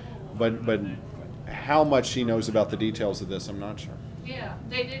working for. But how much she knows about the details of this, I'm not sure. Yeah,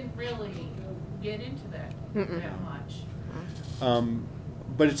 they didn't really get into that that much.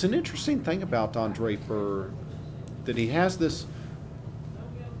 But it's an interesting thing about Don Draper that he has this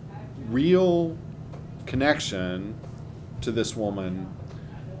real connection to this woman,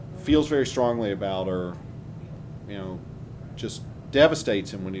 feels very strongly about her, just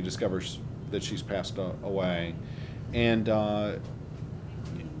devastates him when he discovers that she's passed away. And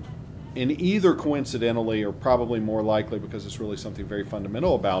either coincidentally or probably more likely because it's really something very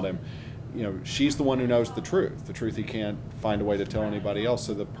fundamental about him, she's the one who knows the truth he can't find a way to tell anybody else.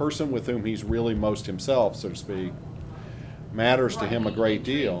 So the person with whom he's really most himself, so to speak, matters to him a great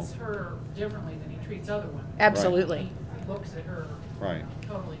deal. He treats her differently than he treats other women. Absolutely. He looks at her Right.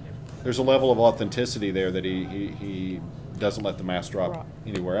 totally differently. There's a level of authenticity there that he doesn't let the mask drop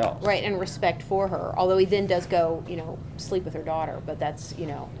anywhere else. Right, and respect for her. Although he then does go, sleep with her daughter, but that's,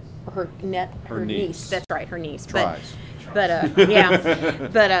 her niece. That's right, her niece. Tries. But yeah,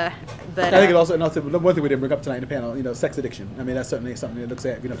 but I think it also, and also one thing we didn't bring up tonight in the panel, sex addiction. I mean, that's certainly something that looks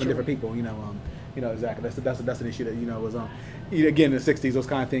at, for different people. Exactly. That's an issue that was again in the '60s. Those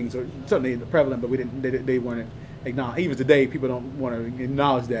kind of things are certainly prevalent, but they weren't acknowledged. Even today, people don't want to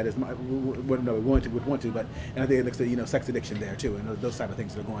acknowledge that as much. Would want to, but and I think it looks at sex addiction there too, and those type of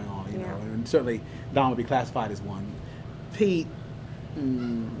things that are going on. And certainly Don would be classified as one. Pete.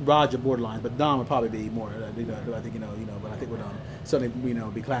 Roger borderline, but Don would probably be more. I think but I think would certainly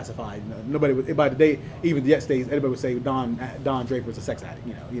be classified. Nobody would, by the day, even yet stays. Everybody would say Don Draper was a sex addict.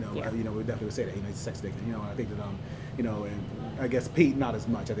 We definitely would say that. He's a sex addict. I think that and I guess Pete not as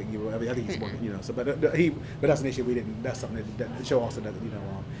much. I think he's more. So but that's an issue we didn't. That's something that the show also does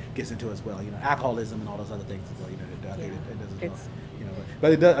gets into as well. Alcoholism and all those other things as well. I think it does as well.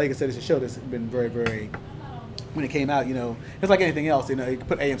 But it does. Like I said, it's a show that's been very, very. When it came out, it's like anything else. You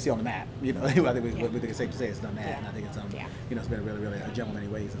put AMC on the map. I think we think it's safe to say it's done that, and I think it's it's been really, really a gem in many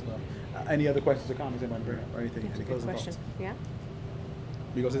ways as well. Any other questions or comments anybody bring up or anything? Any closing thoughts? Yeah.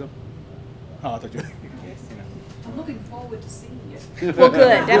 You gonna say something? Oh, I thought you. I'm looking forward to seeing it. Well,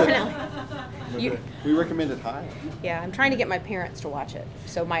 good, definitely. We recommend it high. Yeah, I'm trying to get my parents to watch it.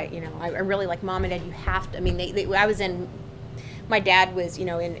 So I really like Mom and Dad. You have to. I mean, I was in. My dad was,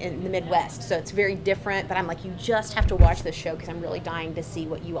 in the Midwest, so it's very different. But I'm like, you just have to watch this show because I'm really dying to see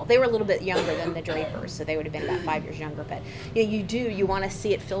what you all. They were a little bit younger than the Drapers, so they would have been about 5 years younger. But you want to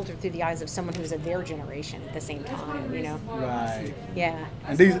see it filtered through the eyes of someone who's of their generation at the same time. Right. Yeah.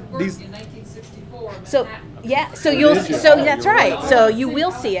 And these in 1964. So that's right. So you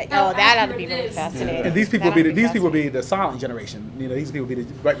will see it. Oh, that ought to be really fascinating. And these people be the silent generation. These people be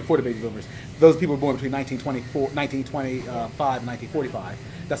right before the baby boomers. Those people were born between 1925 and 1945.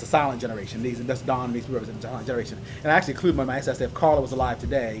 That's a silent generation. That's Don and these people represent the silent generation. And I actually include my SS. If Carla was alive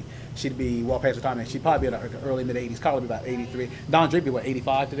today, she'd be well past retirement. She'd probably be in her early mid 80s. Carla would be about 83. Don Draper would be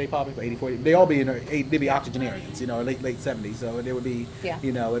 85 today, probably, or 84. They all be in they'd be octogenarians, late 70s. So they would be,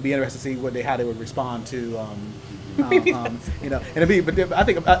 it'd be interesting to see how they would respond to. And it'd be, but I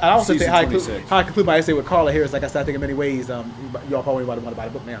think I also say how I conclude my essay with Carla here is like I said. I think in many ways, y'all probably want to buy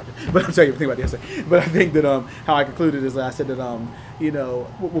the book now, but I'm saying everything about the essay. But I think that how I concluded is I said that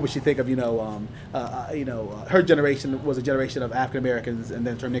what would she think of her generation was a generation of African Americans and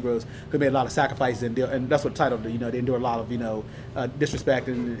then turned Negroes who made a lot of sacrifices and that's what the title they endured a lot of disrespect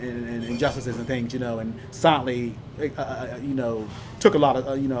and injustices and things and silently took a lot of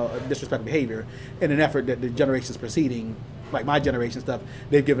disrespectful behavior in an effort that the generations preceding, like my generation stuff,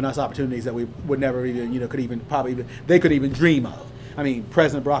 they've given us opportunities that we would never even they could even dream of. I mean,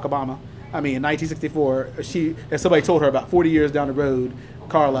 President Barack Obama. I mean, in 1964, if somebody told her about 40 years down the road,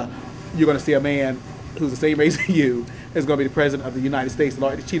 Carla, you're going to see a man who's the same race as you is going to be the president of the United States.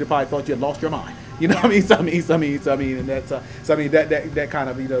 She'd probably thought you had lost your mind. And that's that kind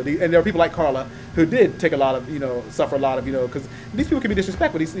of and there are people like Carla who did take a lot of suffer a lot of because these people can be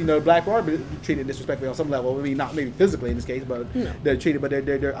disrespectful. These black are treated disrespectfully on some level. I mean, not maybe physically in this case, but they're treated, but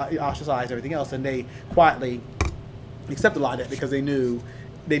they're ostracized and everything else, and they quietly accept a lot of that because they knew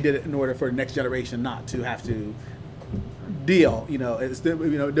they did it in order for the next generation not to have to deal. It's still,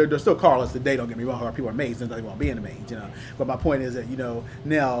 there's still Carlas today. Don't get me wrong. People are amazed and nothing wrong being amazed. But my point is that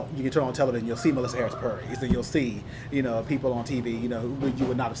now you can turn on television, you'll see Melissa Harris Purries, and you'll see people on TV who you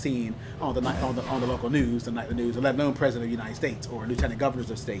would not have seen on the local news, the nightly news, or let alone president of the United States or lieutenant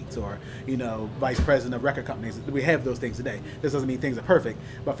governors of states or vice president of record companies. We have those things today. This doesn't mean things are perfect,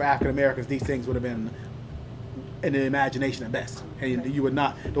 but for African Americans, these things would have been in the imagination at best, and you would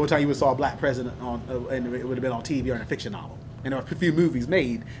not. The only time you would saw a black president and it would have been on TV or in a fiction novel. And there were a few movies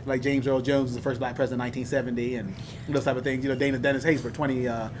made, like James Earl Jones was the first black president in 1970, and those type of things. Dennis Haysbert,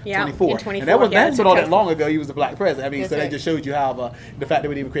 24, and that wasn't all that long ago. He was the black president. I mean, so that just showed you how the fact that we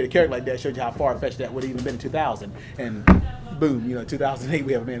didn't even create a character like that showed you how far fetched that would have even been in 2000. And boom, 2008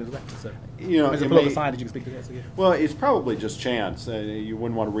 we have a man who's elected. So as a political scientist, you can speak to that. So, yeah. Well, it's probably just chance. You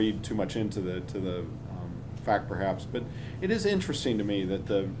wouldn't want to read too much into the fact perhaps, but it is interesting to me that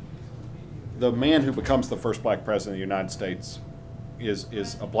the man who becomes the first black president of the United States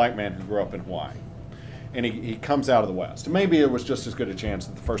is a black man who grew up in Hawaii. And he comes out of the West. And maybe it was just as good a chance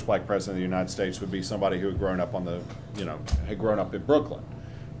that the first black president of the United States would be somebody who had grown up had grown up in Brooklyn,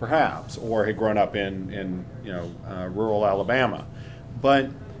 perhaps, or had grown up in rural Alabama. But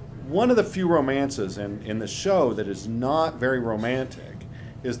one of the few romances in the show that is not very romantic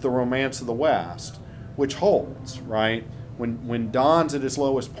is the romance of the West, which holds, right? When Don's at his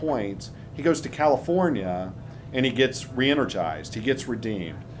lowest points, he goes to California and he gets re-energized, he gets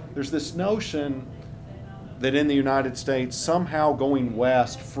redeemed. There's this notion that in the United States, somehow going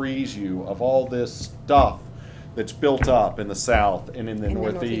west frees you of all this stuff that's built up in the South and in the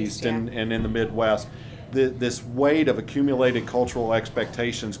Northeast and in the Midwest. This weight of accumulated cultural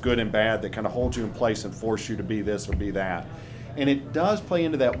expectations, good and bad, that kind of hold you in place and force you to be this or be that. And it does play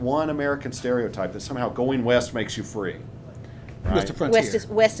into that one American stereotype that somehow going west makes you free. Right? West is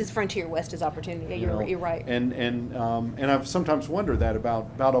frontier. West is frontier. West is opportunity. Yeah, you're right. And I've sometimes wondered that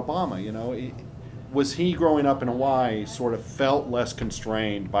about Obama. Was he growing up in Hawaii sort of felt less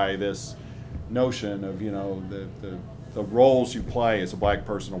constrained by this notion of the roles you play as a black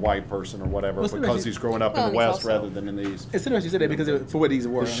person, a white person, or whatever, because he's growing up in the West rather than in the East? It's interesting you said that because for what these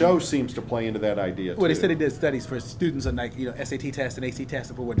were. The show seems to play into that idea too. Well, they said they did studies for students on SAT tests and AC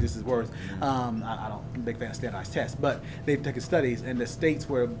tests, and for what this is worth. I'm a big fan of standardized tests, but they've taken studies, and the states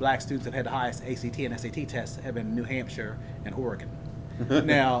where black students have had the highest ACT and SAT tests have been New Hampshire and Oregon.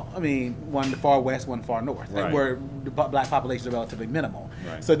 Now, I mean, one far west, one far north, right, where the black population is relatively minimal.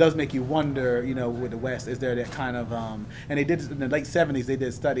 Right. So it does make you wonder, with the West, is there that kind of, and they did in the late 70s, they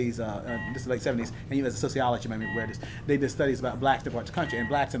did studies, this is the late 70s, and even as a sociology, maybe read this, they did studies about blacks in different parts of the country, and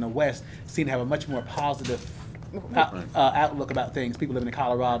blacks in the West seem to have a much more positive outlook about things. People living in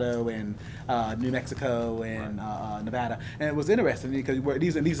Colorado and New Mexico and Nevada, and it was interesting because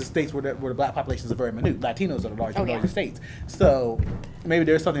these are states where the black populations are very minute. Latinos are the largest states, so maybe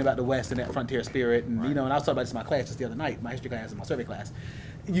there's something about the West and that frontier spirit. And and I was talking about this in my class just the other night, my history class and my survey class.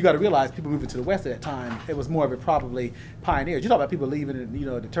 You got to realize people moving to the West at that time, it was more of a probably pioneers. You talk about people leaving in,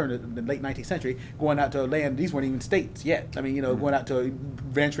 the turn of the late 19th century, going out to land. These weren't even states yet. I mean, going out to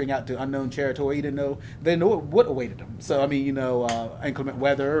venturing out to unknown territory. You they didn't know what awaited them. So I mean, inclement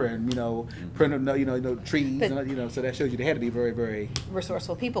weather and trees. And, so that shows you they had to be very, very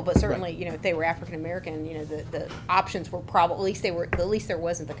resourceful people. But certainly, if they were African American, the options were probably at least there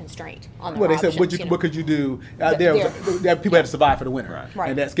wasn't the constraint on their options. They said, what could you do? People had to survive for the winter.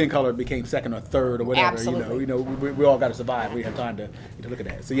 Right. And that skin color became second or third or whatever. Absolutely. We all got to survive. We have time to look at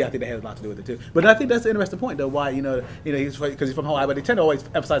that. So yeah, I think that has a lot to do with it too. But I think that's an interesting point though. Why because he's from Hawaii, but they tend to always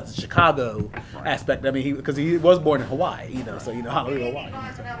emphasize the Chicago aspect. I mean, because he was born in Hawaii. So Honolulu, Hawaii.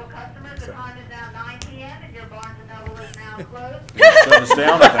 Barnes & Noble customers, the time is now 9 p.m. and your Barnes & Noble is now closed. Shut us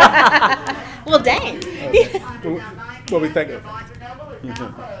down at that. Well, dang. Well, we thank you. Barnes & Noble is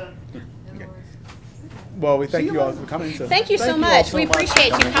now closed. Well, we thank you all for coming. Thank you so much. We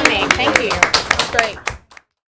appreciate you coming. Thank you. That's great.